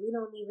sometimes we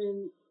don't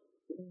even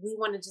we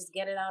want to just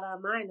get it out of our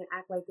mind and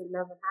act like it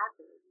never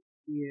happened.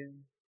 Yeah.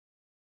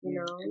 You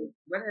know? And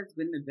what has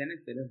been the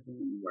benefit of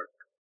doing the work?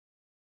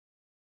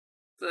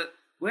 So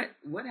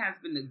what has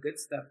been the good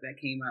stuff that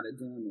came out of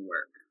doing the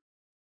work?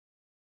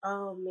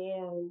 Oh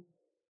man.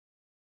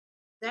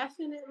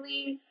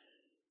 Definitely.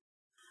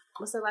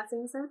 What's the last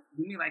thing you said?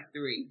 Give me like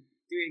three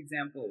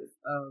examples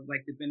of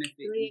like the benefit.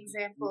 Three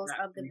examples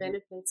of the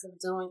benefits of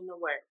doing the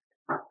work.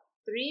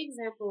 Three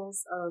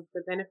examples of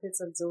the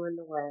benefits of doing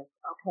the work.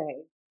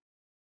 Okay.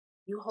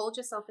 You hold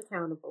yourself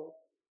accountable.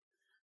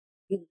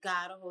 You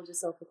gotta hold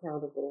yourself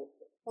accountable.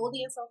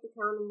 Holding yourself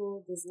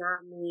accountable does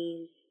not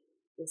mean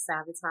you're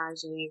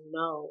sabotaging.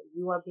 No,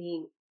 you are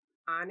being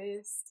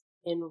honest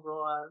and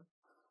raw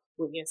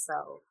with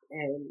yourself.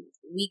 And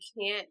we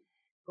can't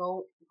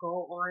go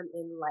on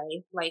in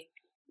life like,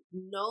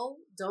 no,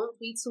 don't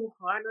be too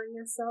hard on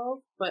yourself,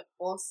 but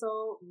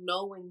also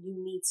know when you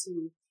need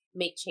to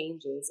make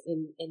changes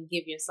and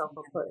give yourself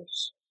a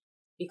push.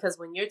 Because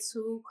when you're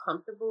too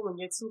comfortable, when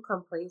you're too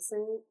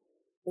complacent,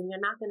 then you're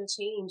not going to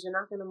change. You're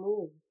not going to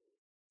move.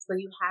 So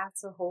you have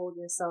to hold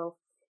yourself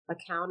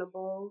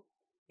accountable.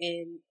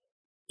 And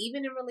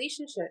even in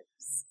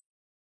relationships,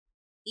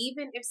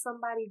 even if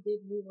somebody did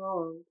you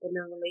wrong in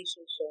a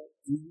relationship,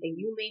 and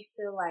you may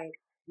feel like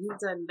you've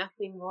done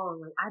nothing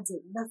wrong, like I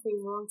did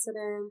nothing wrong to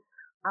them,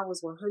 I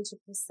was 100%,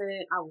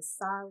 I was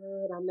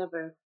solid, I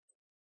never,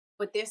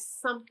 but there's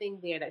something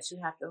there that you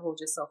have to hold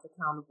yourself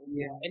accountable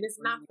for. And it's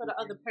not for the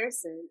other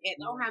person. It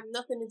don't have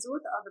nothing to do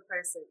with the other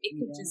person. It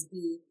could just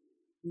be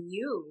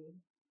you.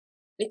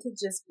 It could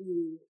just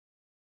be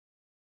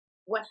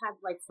what have,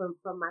 like,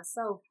 from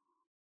myself,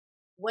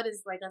 what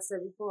is, like I said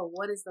before,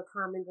 what is the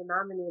common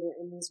denominator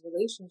in these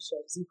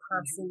relationships? You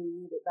constantly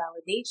needed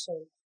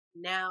validation.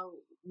 Now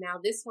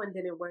this one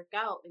didn't work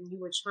out, and you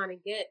were trying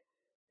to get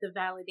the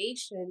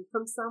validation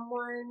from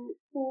someone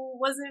who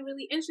wasn't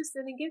really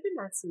interested in giving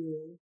that to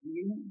you.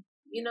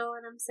 You know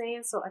what I'm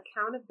saying? So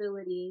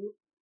accountability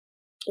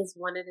is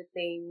one of the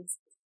things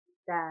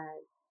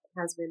that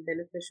has been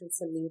beneficial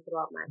to me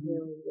throughout my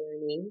healing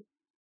journey.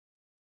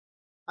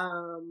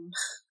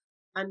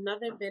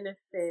 Another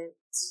benefit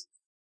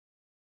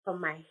from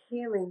my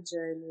healing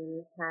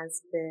journey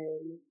has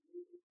been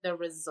the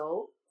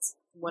result.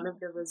 One of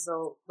the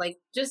result, like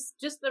just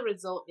the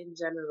result in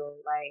general,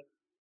 like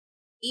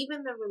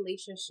even the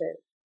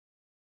relationship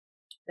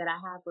that I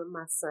have with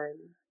my son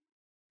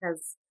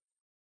has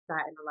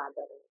gotten a lot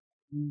better.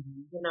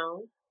 You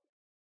know,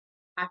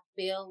 I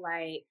feel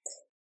like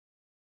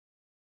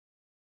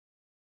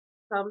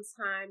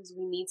sometimes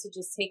we need to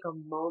just take a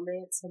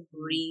moment to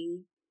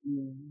breathe,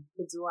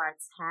 to do our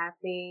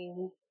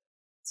tapping,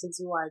 to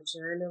do our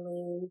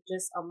journaling,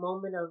 just a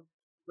moment of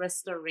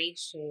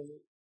restoration.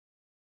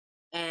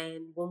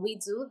 And when we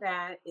do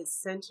that, it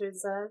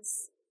centers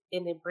us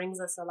and it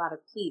brings us a lot of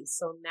peace.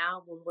 So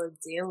now when we're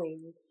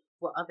dealing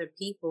with other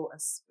people,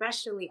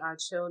 especially our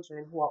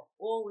children who are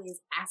always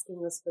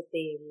asking us for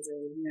things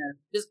and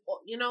just,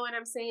 you know what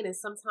I'm saying? And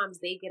sometimes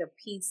they get a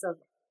piece of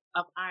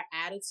our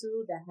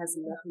attitude that has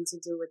nothing to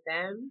do with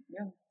them.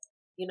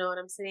 You know what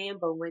I'm saying?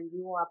 But when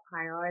you are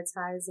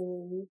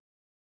prioritizing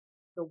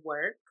the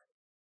work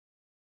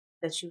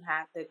that you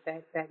have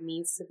that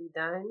needs to be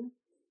done,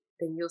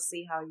 then you'll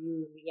see how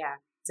you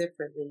react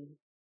differently.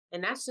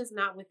 And that's just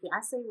not with you.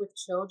 I say with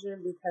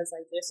children because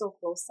like they're so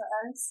close to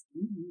us.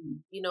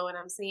 You know what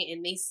I'm saying?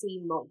 And they see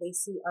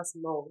us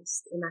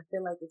most. And I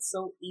feel like it's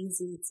so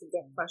easy to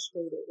get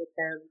frustrated with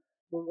them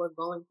when we're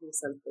going through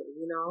something,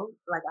 you know?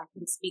 Like I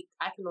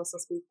can also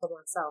speak for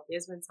myself.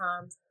 There's been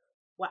times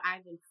where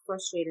I've been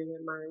frustrated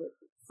and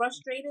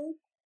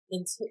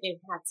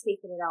have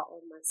taken it out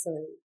on my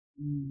son.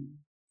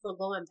 So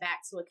going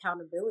back to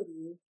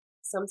accountability,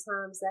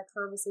 sometimes that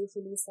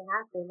conversation needs to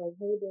happen. Like,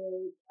 hey,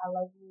 babe, I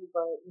love you,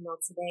 but, you know,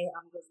 today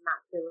I'm just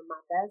not feeling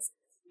my best.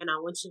 And I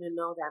want you to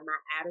know that my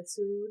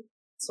attitude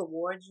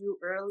towards you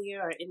earlier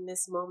or in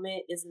this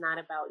moment is not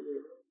about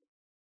you.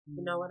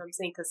 You know what I'm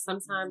saying? Because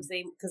sometimes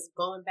because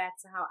going back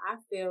to how I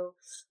feel,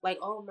 like,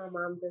 oh, my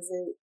mom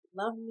doesn't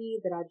love me,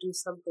 that I do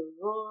something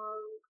wrong.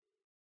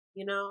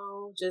 You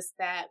know, just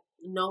that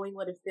knowing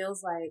what it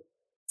feels like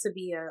to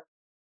be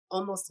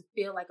almost to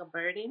feel like a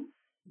burden.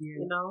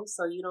 You know,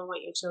 so you don't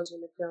want your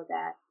children to feel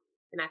that.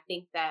 And I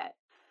think that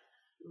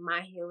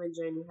my healing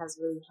journey has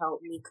really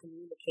helped me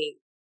communicate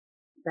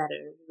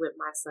better with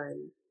my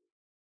son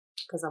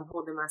because I'm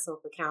holding myself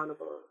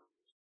accountable.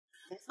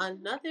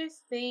 Another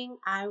thing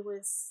I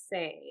would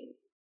say,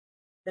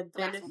 the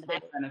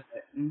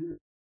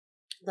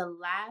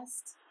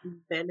last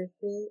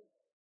benefit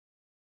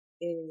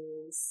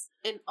is,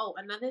 and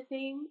another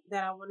thing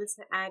that I wanted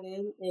to add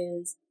in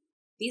is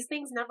these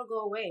things never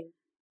go away.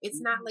 It's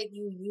not like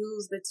you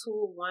use the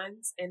tool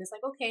once and it's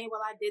like, okay,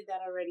 well, I did that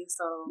already,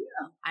 so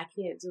I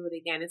can't do it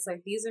again. It's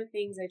like these are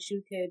things that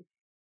you could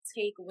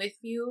take with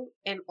you,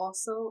 and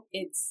also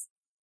it's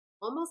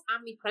almost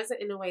omnipresent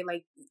in a way.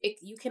 Like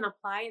you can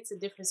apply it to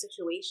different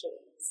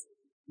situations.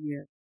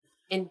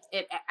 And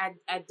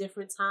at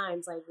different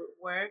times, like with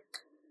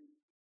work,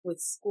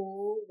 with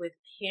school, with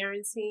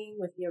parenting,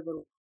 with your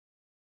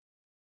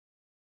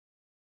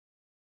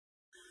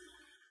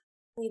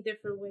many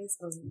different ways.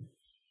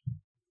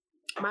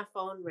 My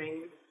phone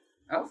rang.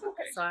 Oh,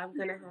 okay. So I'm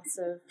going to have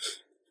to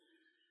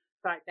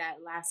start that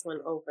last one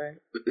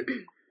over.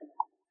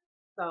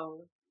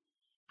 So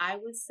I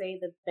would say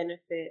the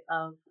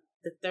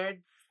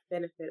third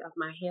benefit of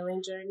my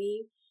healing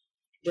journey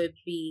would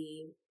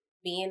be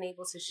being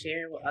able to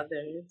share with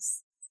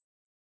others.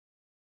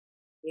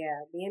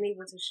 Yeah, being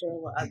able to share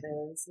with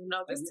others.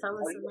 Just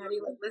telling somebody,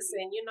 like,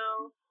 listen,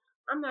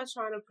 I'm not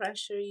trying to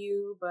pressure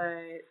you,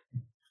 but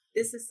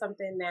this is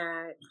something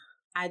that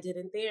I did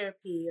in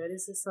therapy, or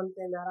this is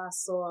something that I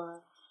saw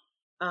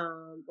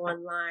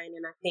online,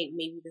 and I think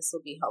maybe this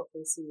will be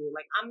helpful to you.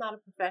 Like, I'm not a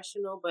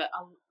professional, but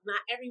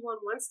not everyone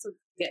wants to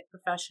get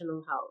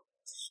professional help.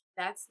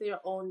 That's their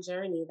own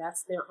journey.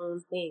 That's their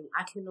own thing.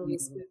 I can only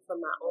speak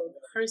from my own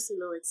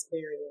personal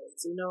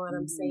experience. You know what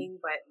I'm saying?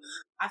 But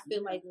I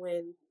feel like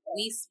when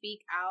we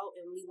speak out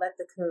and we let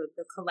the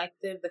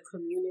collective, the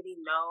community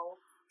know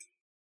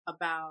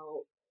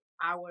about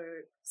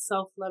our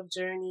self-love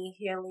journey,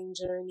 healing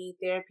journey,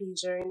 therapy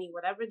journey,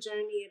 whatever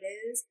journey it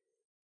is,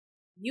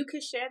 you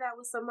can share that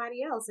with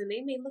somebody else, and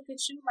they may look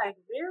at you like,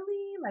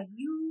 really? Like,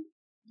 you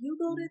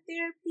go to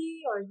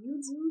therapy, or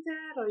you do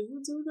that, or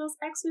you do those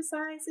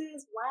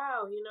exercises?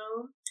 Wow,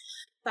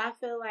 So I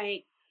feel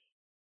like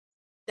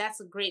that's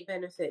a great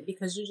benefit,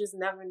 because you just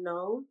never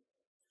know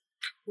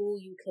who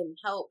you can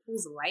help,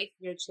 whose life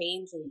you're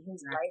changing,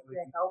 whose life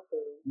you're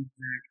helping.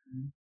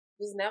 Exactly.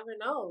 You just never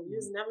know. You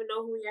just never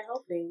know who you're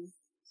helping.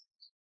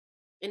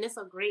 And it's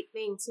a great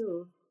thing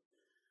too.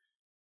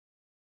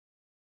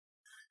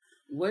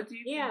 What do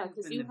you think has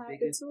because been you the have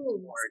biggest the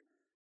tools. reward?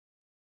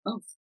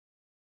 Oh,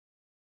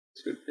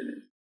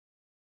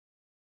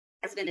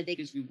 what's been the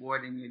biggest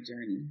reward in your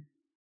journey?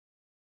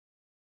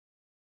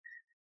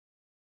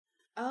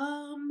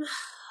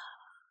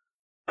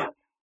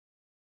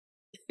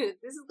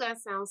 This is gonna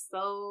sound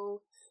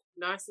so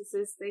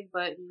narcissistic,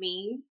 but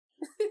me,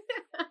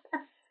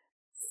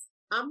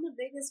 I'm the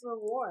biggest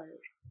reward.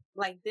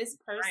 Like, this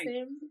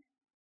person,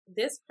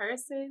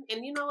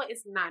 and you know what?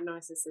 It's not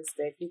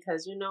narcissistic,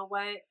 because you know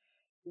what?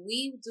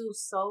 We do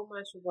so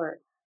much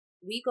work.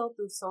 We go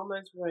through so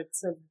much work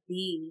to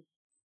be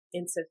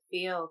and to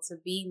feel, to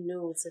be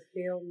new, to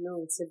feel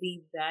new, to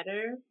be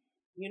better.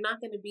 You're not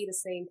going to be the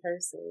same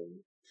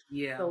person.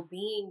 Yeah. So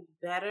being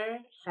better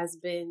has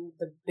been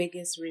the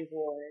biggest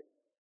reward.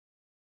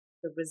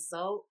 The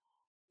result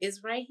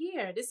is right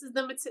here. This is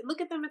look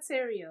at the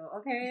material,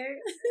 okay?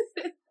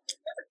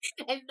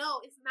 And no,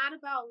 it's not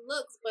about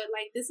looks, but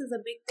like, this is a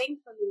big thing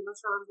for me,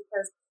 LaShawn,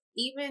 because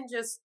even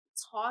just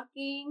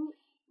talking,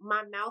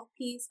 my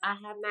mouthpiece, I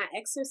have not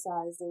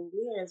exercised in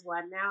years.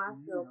 Why now I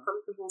feel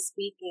comfortable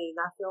speaking.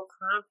 I feel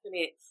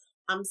confident.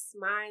 I'm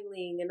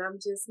smiling, and I'm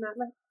just not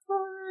like,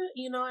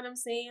 you know what I'm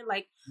saying?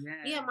 Like,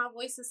 yeah, my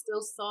voice is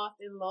still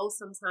soft and low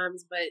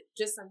sometimes, but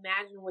just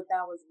imagine what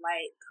that was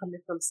like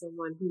coming from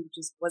someone who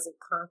just wasn't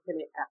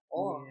confident at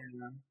all.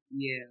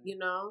 Yeah.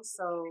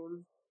 So,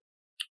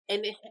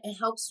 and it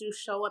helps you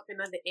show up in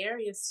other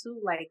areas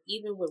too, like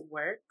even with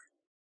work.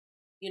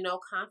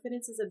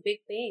 Confidence is a big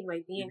thing,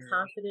 like being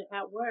confident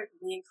at work,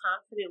 being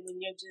confident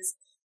when you're just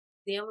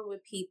dealing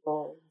with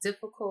people,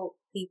 difficult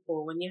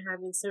people, when you're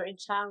having certain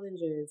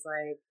challenges.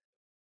 Like,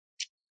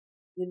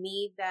 you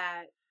need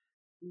that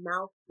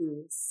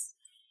mouthpiece,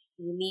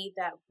 you need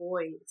that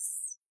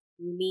voice,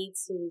 you need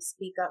to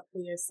speak up for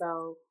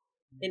yourself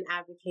and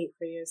advocate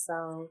for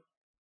yourself.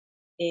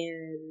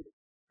 And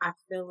I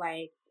feel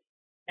like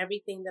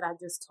everything that I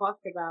just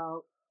talked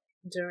about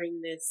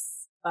during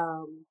this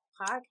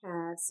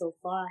podcast so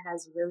far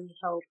has really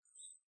helped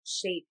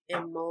shape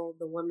and mold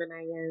the woman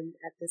I am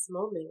at this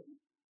moment,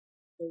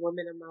 the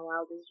woman of my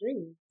wildest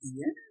dreams.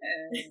 Yes,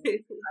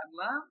 I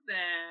love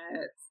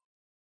that.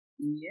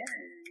 Yes.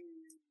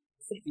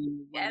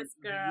 Yes,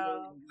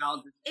 girl.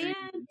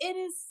 And it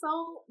is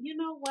so, you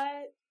know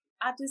what?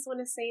 I just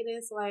want to say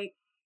this, like,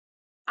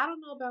 I don't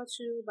know about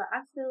you, but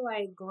I feel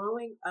like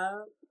growing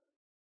up,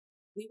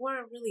 we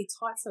weren't really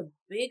taught to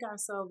big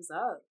ourselves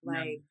up.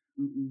 Like,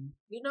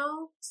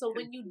 so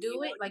when you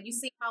do it, like, you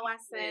see how I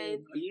said,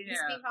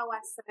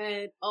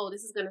 oh,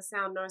 this is going to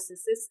sound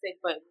narcissistic,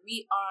 but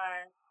we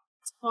are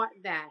taught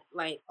that,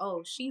 like,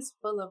 oh, she's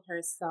full of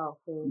herself.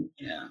 And,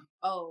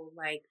 oh,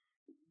 like,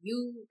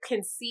 you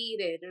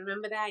conceited.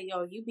 Remember that?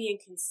 Yo, you being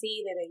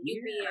conceited, and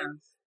you being.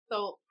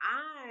 So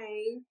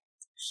I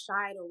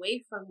shied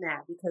away from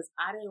that, because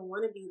I didn't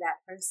want to be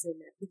that person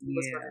that people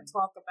was going to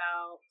talk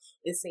about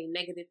and say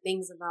negative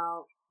things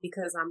about,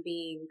 because I'm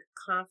being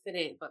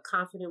confident, but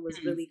confident was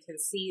really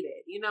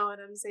conceited. You know what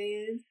I'm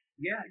saying?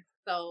 Yeah.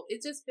 So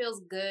it just feels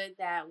good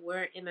that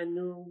we're in a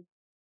new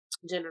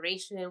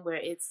generation where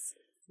it's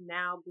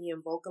now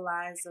being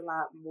vocalized a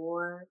lot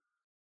more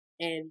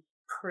and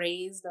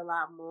praised a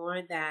lot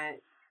more, that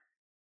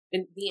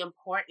and the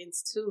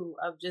importance too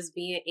of just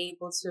being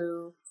able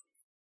to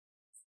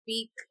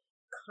speak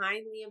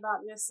kindly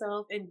about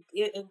yourself and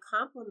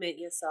compliment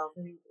yourself,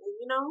 and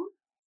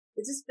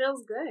it just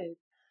feels good.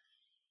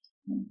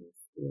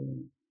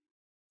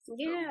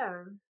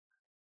 Yeah.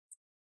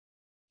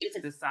 It's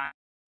a sign.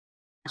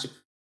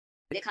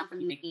 Did it come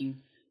from you making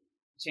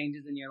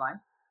changes in your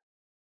life?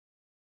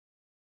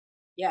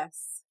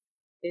 Yes,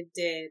 it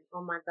did.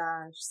 Oh my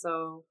gosh.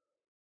 So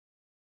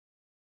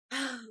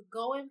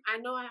I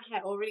know I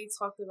had already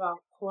talked about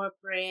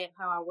corporate,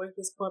 how I worked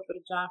this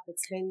corporate job for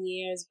 10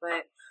 years,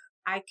 but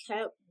I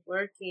kept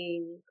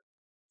working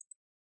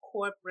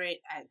corporate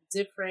at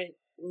different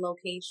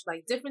locations,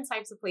 like different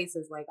types of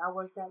places. Like I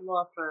worked at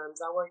law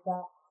firms, I worked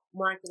at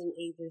marketing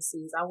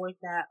agencies, I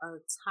worked at a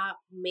top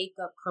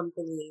makeup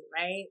company,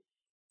 right?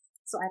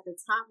 So at the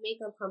top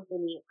makeup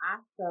company, I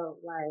felt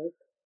like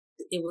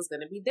it was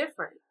going to be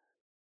different.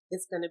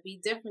 It's going to be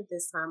different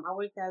this time. I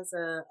worked as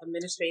a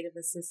administrative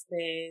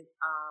assistant.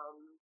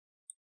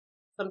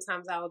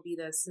 Sometimes I would be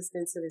the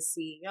assistant to the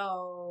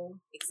CEO,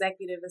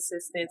 executive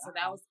assistant. So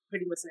that was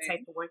pretty much the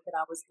type of work that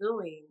I was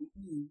doing,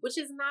 which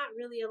is not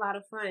really a lot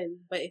of fun.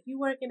 But if you're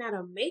working at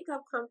a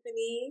makeup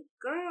company,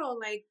 girl,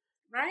 like,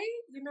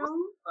 right? You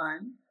know?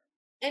 Fun.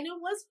 And it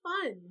was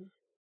fun.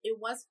 It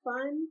was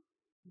fun.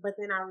 But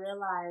then I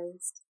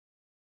realized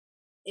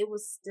it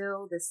was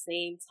still the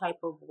same type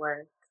of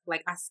work.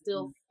 Like I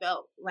still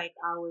felt like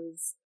I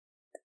was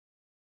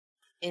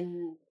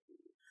in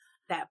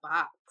that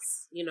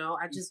box, you know,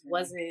 I just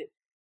wasn't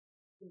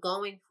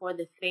going for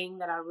the thing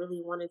that I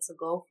really wanted to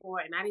go for.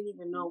 And I didn't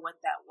even know what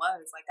that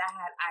was. Like I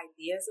had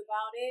ideas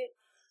about it,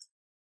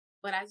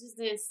 but I just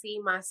didn't see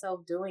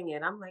myself doing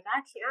it. I'm like, I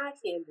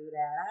can't do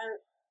that.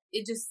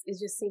 It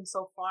just seems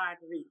so far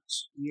to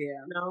reach.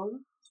 Yeah. You know?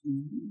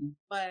 Mm-hmm.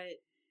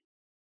 But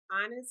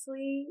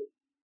honestly,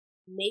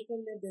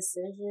 making the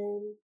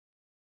decision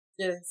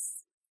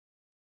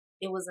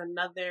it was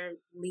another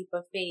leap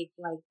of faith.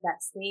 Like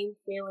that same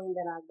feeling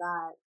that I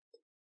got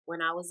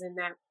when I was in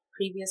that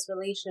previous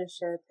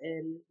relationship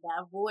and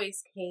that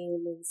voice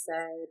came and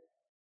said,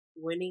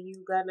 when are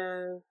you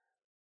gonna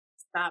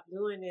stop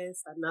doing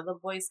this? Another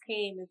voice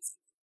came and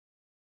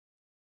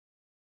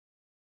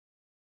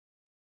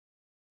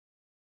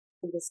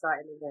it's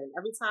starting again.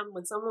 Every time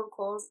when someone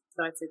calls, it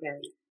starts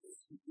again.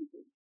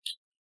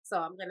 So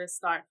I'm gonna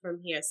start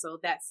from here. So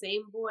that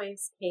same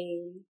voice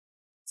came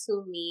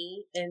to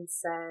me and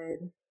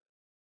said,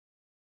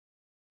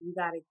 you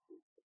gotta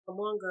come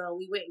on, girl.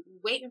 We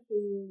waiting for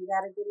you. You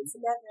gotta get it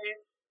together.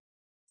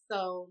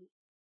 So,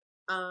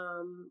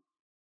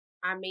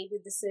 I made the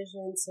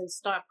decision to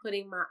start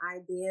putting my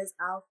ideas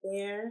out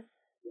there.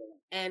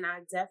 And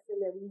I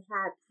definitely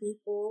had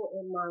people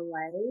in my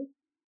life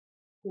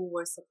who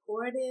were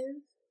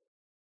supportive,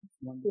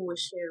 who would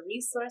share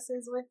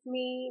resources with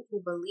me,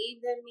 who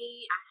believed in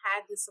me. I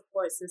had the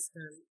support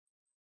system.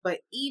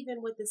 But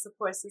even with the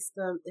support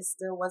system, it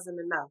still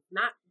wasn't enough.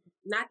 Not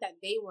that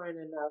they weren't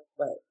enough,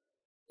 but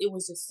it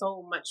was just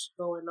so much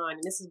going on.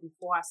 And this is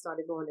before I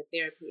started going to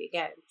therapy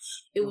again.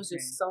 It was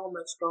just so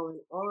much going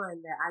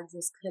on that I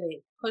just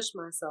couldn't push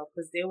myself,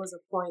 because there was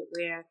a point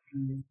where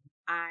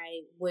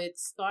I would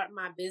start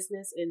my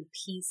business in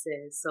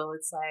pieces. So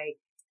it's like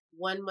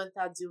 1 month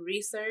I'll do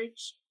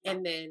research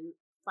and then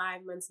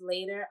 5 months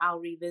later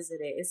I'll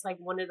revisit it. It's like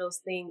one of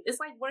those things.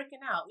 It's like working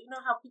out. You know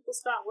how people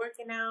start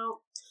working out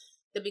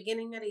the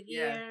beginning of the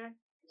year,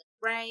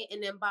 right?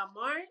 And then by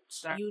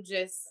March, you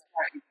just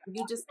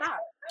stop.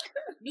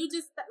 You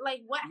just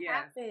like, what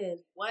happened?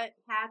 What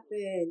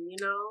happened? You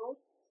know,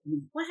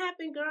 what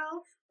happened,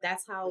 girl?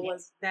 That's how it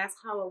was. That's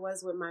how it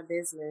was with my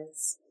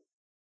business.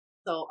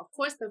 So of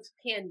course the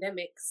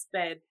pandemic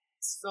sped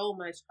so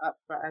much up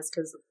for us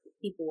because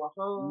people were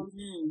home,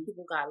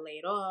 people got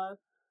laid off.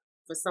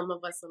 For some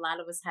of us, a lot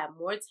of us had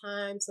more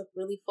time to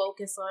really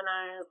focus on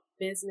our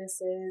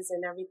businesses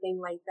and everything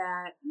like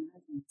that.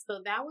 So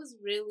that was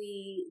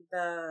really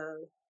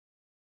the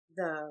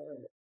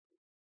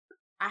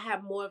I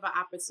had more of an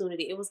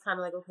opportunity. It was kind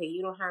of like, okay,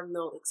 you don't have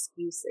no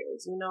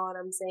excuses. You know what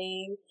I'm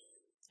saying?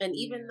 And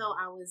even though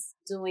I was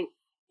doing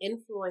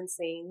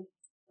influencing,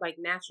 like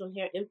natural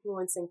hair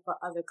influencing for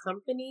other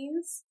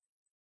companies,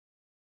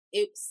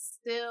 it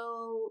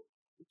still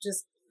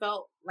just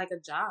felt like a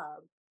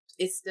job.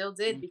 It still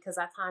did, because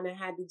I kind of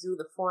had to do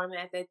the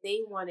format that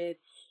they wanted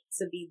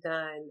to be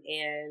done.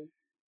 And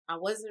I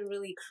wasn't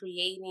really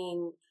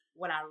creating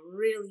what I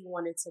really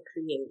wanted to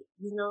create.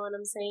 You know what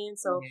I'm saying?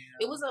 So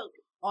it was a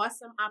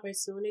awesome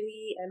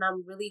opportunity, and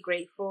I'm really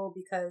grateful,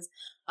 because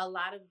a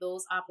lot of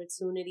those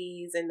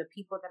opportunities and the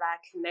people that I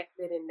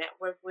connected and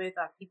networked with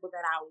are people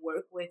that I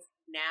work with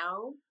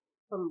now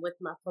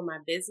for my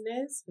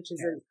business, which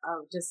is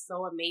just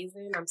so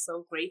amazing. I'm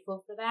so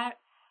grateful for that.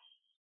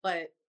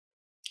 But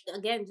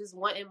again, just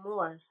wanting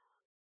more.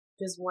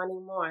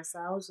 So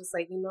I was just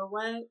like, you know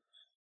what?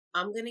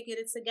 I'm gonna get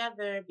it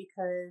together,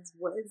 because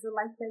what is the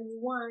life that you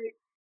want?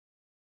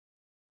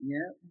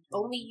 Yep.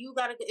 Only you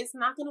gotta. It's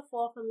not gonna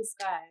fall from the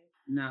sky.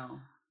 No.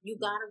 You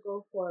gotta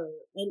go for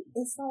it. And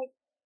it's like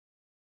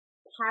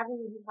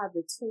you have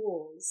the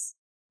tools.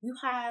 You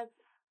have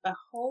a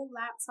whole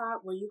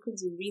laptop where you can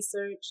do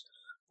research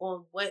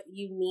on what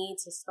you need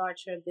to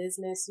start your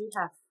business. You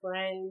have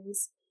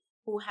friends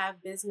who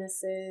have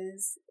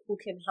businesses who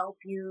can help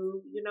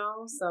you, you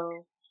know?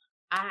 So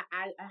I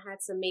had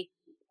to make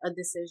a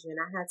decision.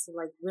 I had to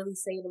like really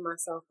say to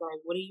myself,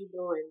 like, what are you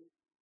doing?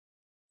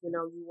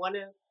 You want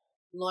to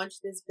launch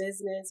this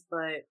business,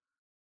 but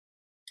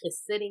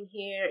it's sitting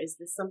here. Is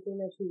this something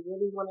that you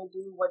really want to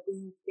do? What do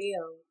you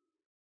feel?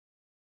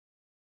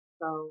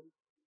 So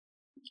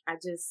I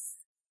just,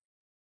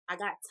 I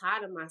got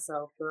tired of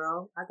myself,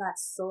 girl. I got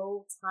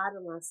so tired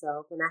of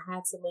myself, and I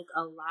had to make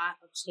a lot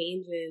of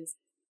changes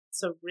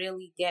to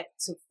really get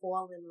to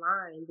fall in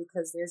line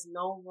because there's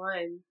no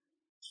one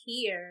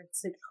here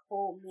to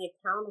hold me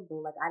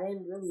accountable. Like, I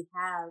didn't really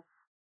have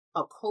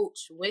a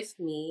coach with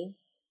me.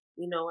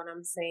 You know what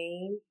I'm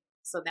saying?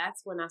 So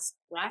that's when I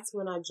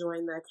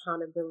joined the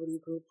accountability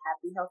group,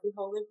 Happy, Healthy,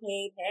 Whole, and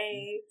Paid.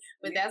 Hey,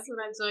 but that's when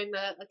I joined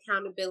the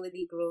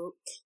accountability group.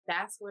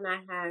 That's when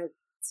I had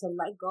to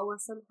let go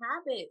of some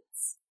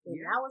habits, and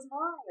that was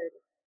hard.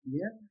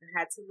 Yeah. I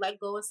had to let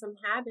go of some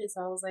habits.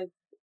 I was like,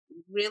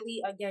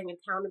 really, again,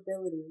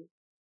 accountability,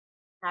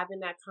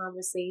 having that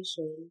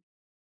conversation.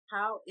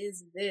 How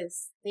is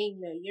this thing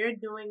that you're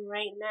doing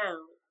right now,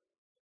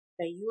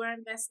 that you are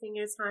investing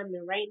your time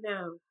in right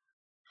now,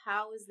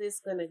 how is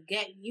this going to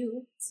get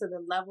you to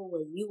the level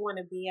where you want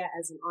to be at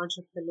as an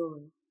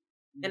entrepreneur?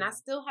 And I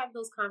still have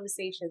those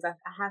conversations. I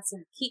have to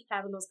keep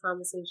having those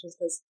conversations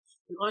because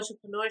in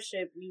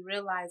entrepreneurship, we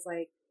realize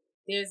like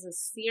there's a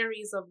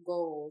series of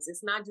goals.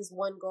 It's not just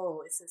one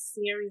goal, it's a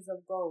series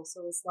of goals.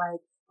 So it's like,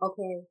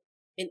 okay,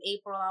 in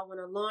April, I want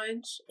to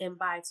launch, and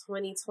by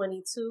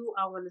 2022,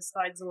 I want to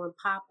start doing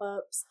pop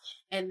ups.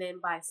 And then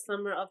by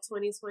summer of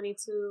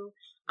 2022,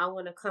 I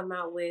want to come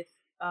out with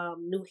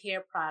new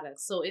hair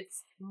products. So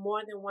it's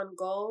more than one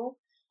goal,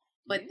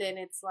 but then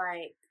it's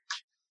like,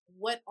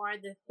 what are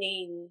the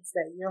things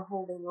that you're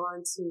holding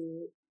on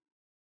to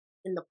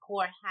in the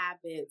poor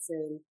habits,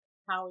 and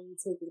how are you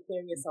taking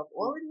care of yourself?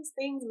 All of these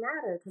things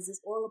matter because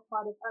it's all a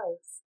part of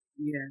us.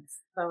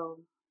 Yes. So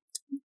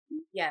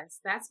yes,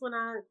 that's when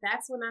I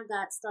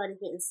got started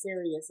getting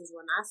serious. Is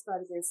when I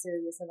started getting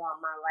serious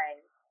about my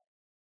life.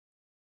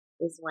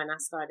 Is when I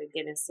started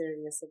getting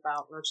serious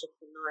about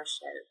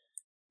entrepreneurship.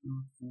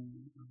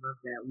 Awesome. I love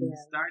that. When you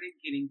started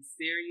getting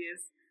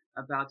serious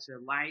about your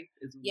life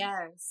is when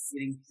you're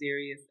getting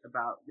serious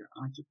about your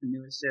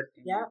entrepreneurship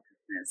and your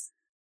business.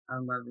 I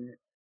love it.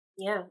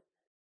 Yeah.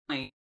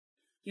 Like,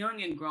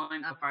 healing and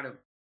growing a part of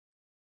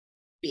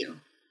you.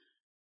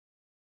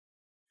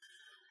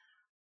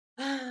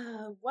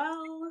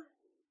 Well,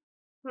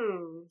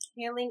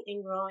 healing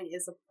and growing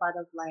is a part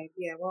of life.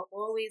 Yeah, we're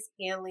always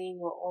healing,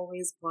 we're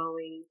always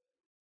growing.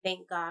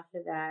 Thank God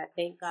for that.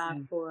 Thank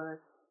God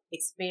for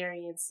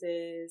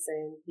experiences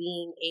and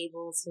being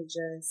able to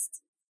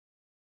just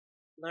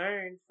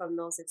learn from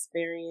those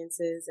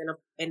experiences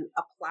and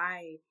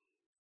apply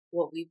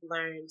what we've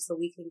learned so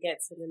we can get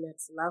to the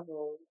next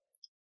level.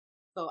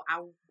 So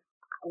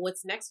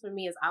what's next for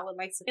me is I would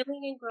like to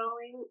healing and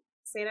growing.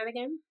 Say that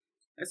again.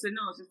 I said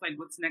no. It's just like,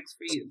 what's next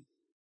for you?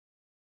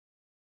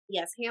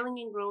 Yes, healing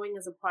and growing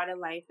is a part of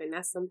life, and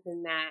that's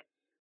something that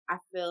I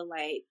feel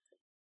like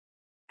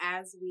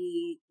as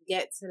we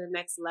get to the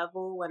next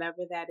level,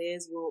 whatever that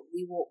is,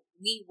 we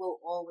will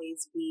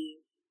always be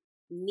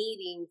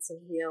needing to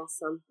heal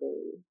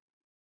something,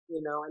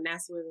 and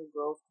that's where the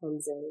growth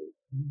comes in.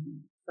 Mm-hmm.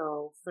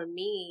 So for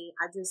me,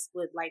 I just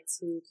would like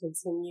to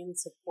continue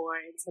to pour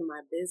into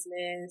my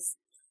business.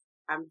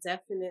 I'm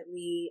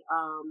definitely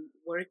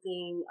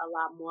working a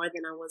lot more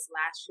than I was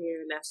last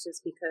year, and that's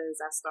just because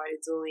I started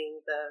doing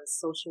the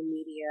social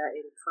media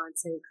and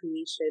content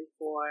creation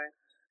for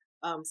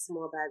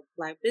small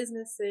black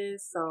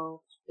businesses.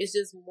 So it's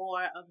just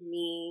more of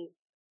me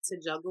to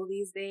juggle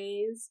these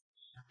days,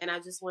 and I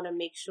just want to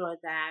make sure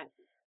that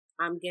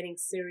I'm getting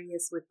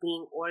serious with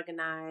being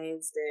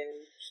organized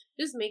and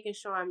just making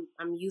sure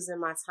I'm using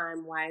my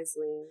time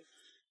wisely,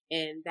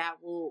 and that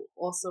will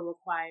also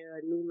require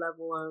a new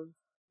level of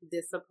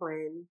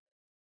discipline.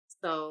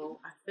 So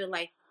I feel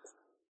like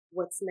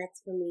what's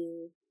next for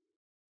me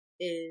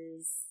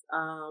is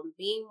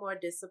being more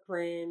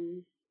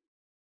disciplined,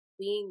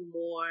 being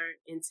more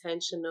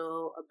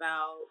intentional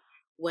about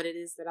what it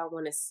is that I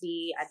want to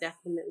see. I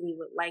definitely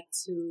would like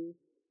to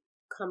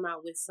come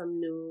out with some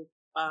new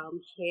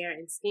hair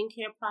and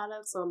skincare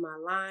products on my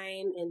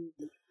line, and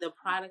the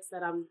products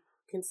that I'm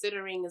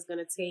considering is going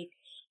to take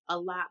a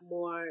lot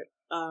more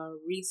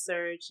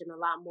research and a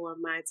lot more of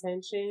my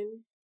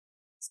attention.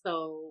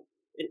 So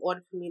in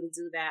order for me to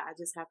do that, I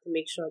just have to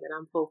make sure that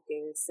I'm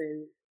focused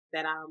and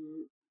that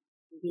I'm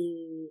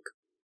being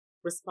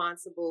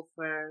responsible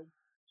for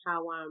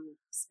how I'm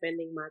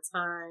spending my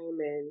time,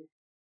 and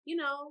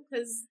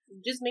because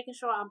just making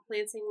sure I'm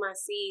planting my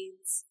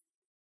seeds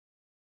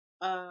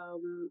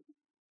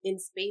in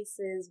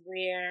spaces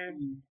where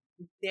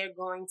they're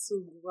going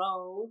to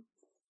grow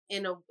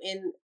and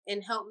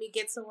help me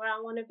get to where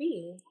I want to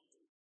be.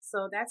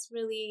 So that's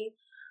really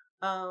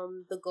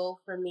the goal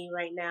for me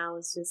right now,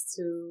 is just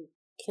to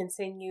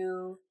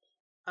continue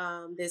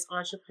this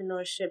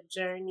entrepreneurship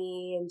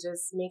journey and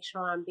just make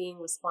sure I'm being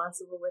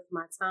responsible with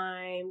my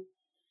time,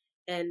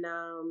 and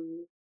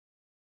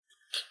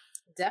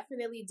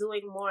definitely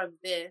doing more of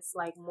this,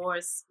 like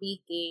more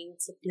speaking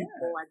to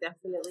people. I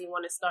definitely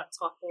want to start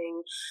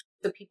talking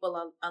to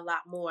people a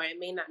lot more. It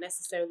may not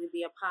necessarily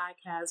be a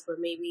podcast, but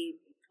maybe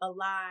a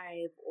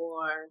live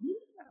or,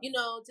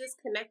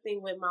 just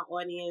connecting with my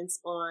audience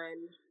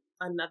on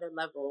another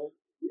level,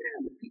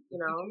 Yeah, the people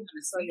want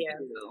to So, see yeah.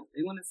 you.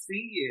 They want to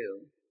see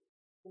you.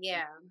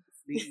 Yeah.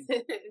 See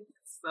you.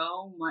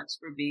 So much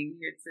for being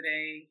here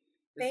today.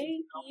 This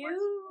Thank you.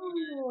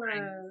 I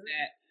know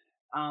that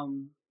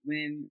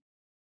when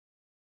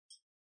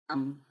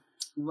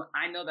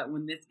I know that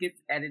when this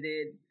gets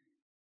edited,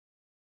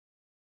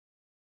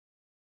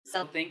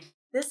 so thank you.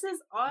 This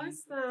is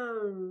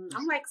awesome.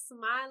 I'm like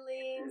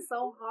smiling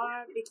so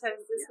hard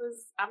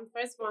because I'm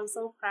first of all, I'm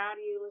so proud of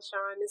you,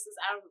 LaShawn.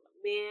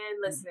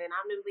 Man, listen,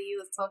 I remember you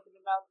was talking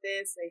about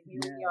this and here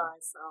we are.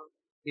 So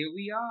here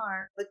we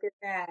are. Look at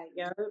that.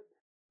 Yep.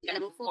 Gotta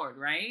move forward,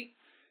 right?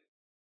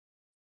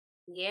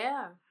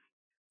 Yeah,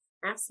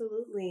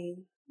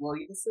 absolutely. Well,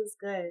 this is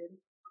good.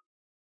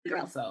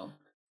 So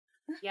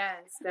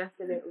yes,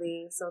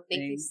 definitely. So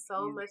thank you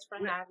so much for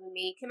having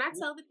me. Can I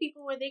tell the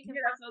people where they can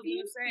find me?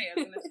 I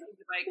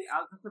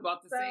was just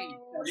about to say,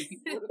 tell the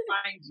people where to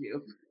find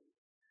you.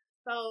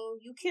 So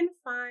you can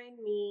find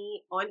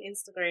me on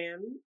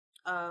Instagram.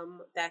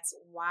 That's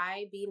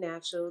YB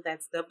Natural.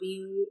 That's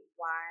WHYBE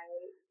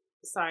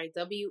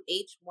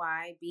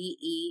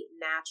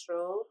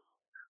Natural.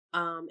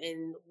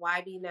 And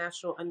YB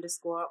Natural _ on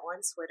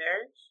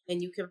Twitter.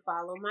 And you can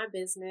follow my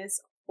business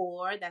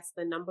that's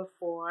the number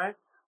 4,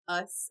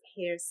 Us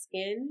Hair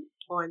Skin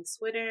on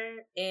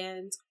Twitter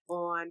and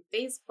on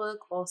Facebook,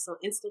 also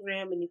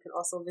Instagram. And you can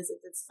also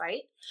visit the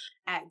site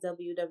at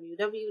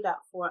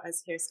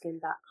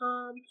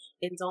www.forusHairskin.com.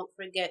 And don't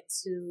forget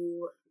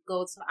to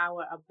go to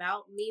our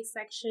About Me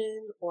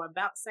section or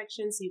About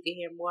section so you can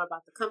hear more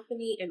about the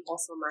company and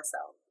also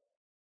myself.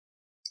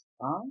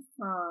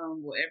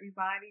 Awesome. Well,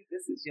 everybody,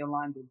 this is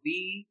Yolanda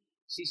B.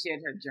 She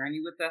shared her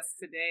journey with us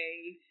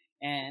today,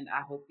 and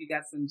I hope you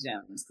got some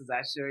gems because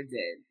I sure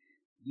did.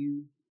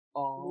 You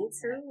all Me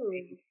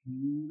too.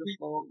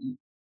 Beautiful.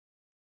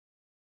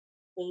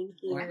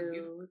 Thank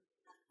you.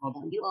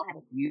 You all have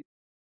a beautiful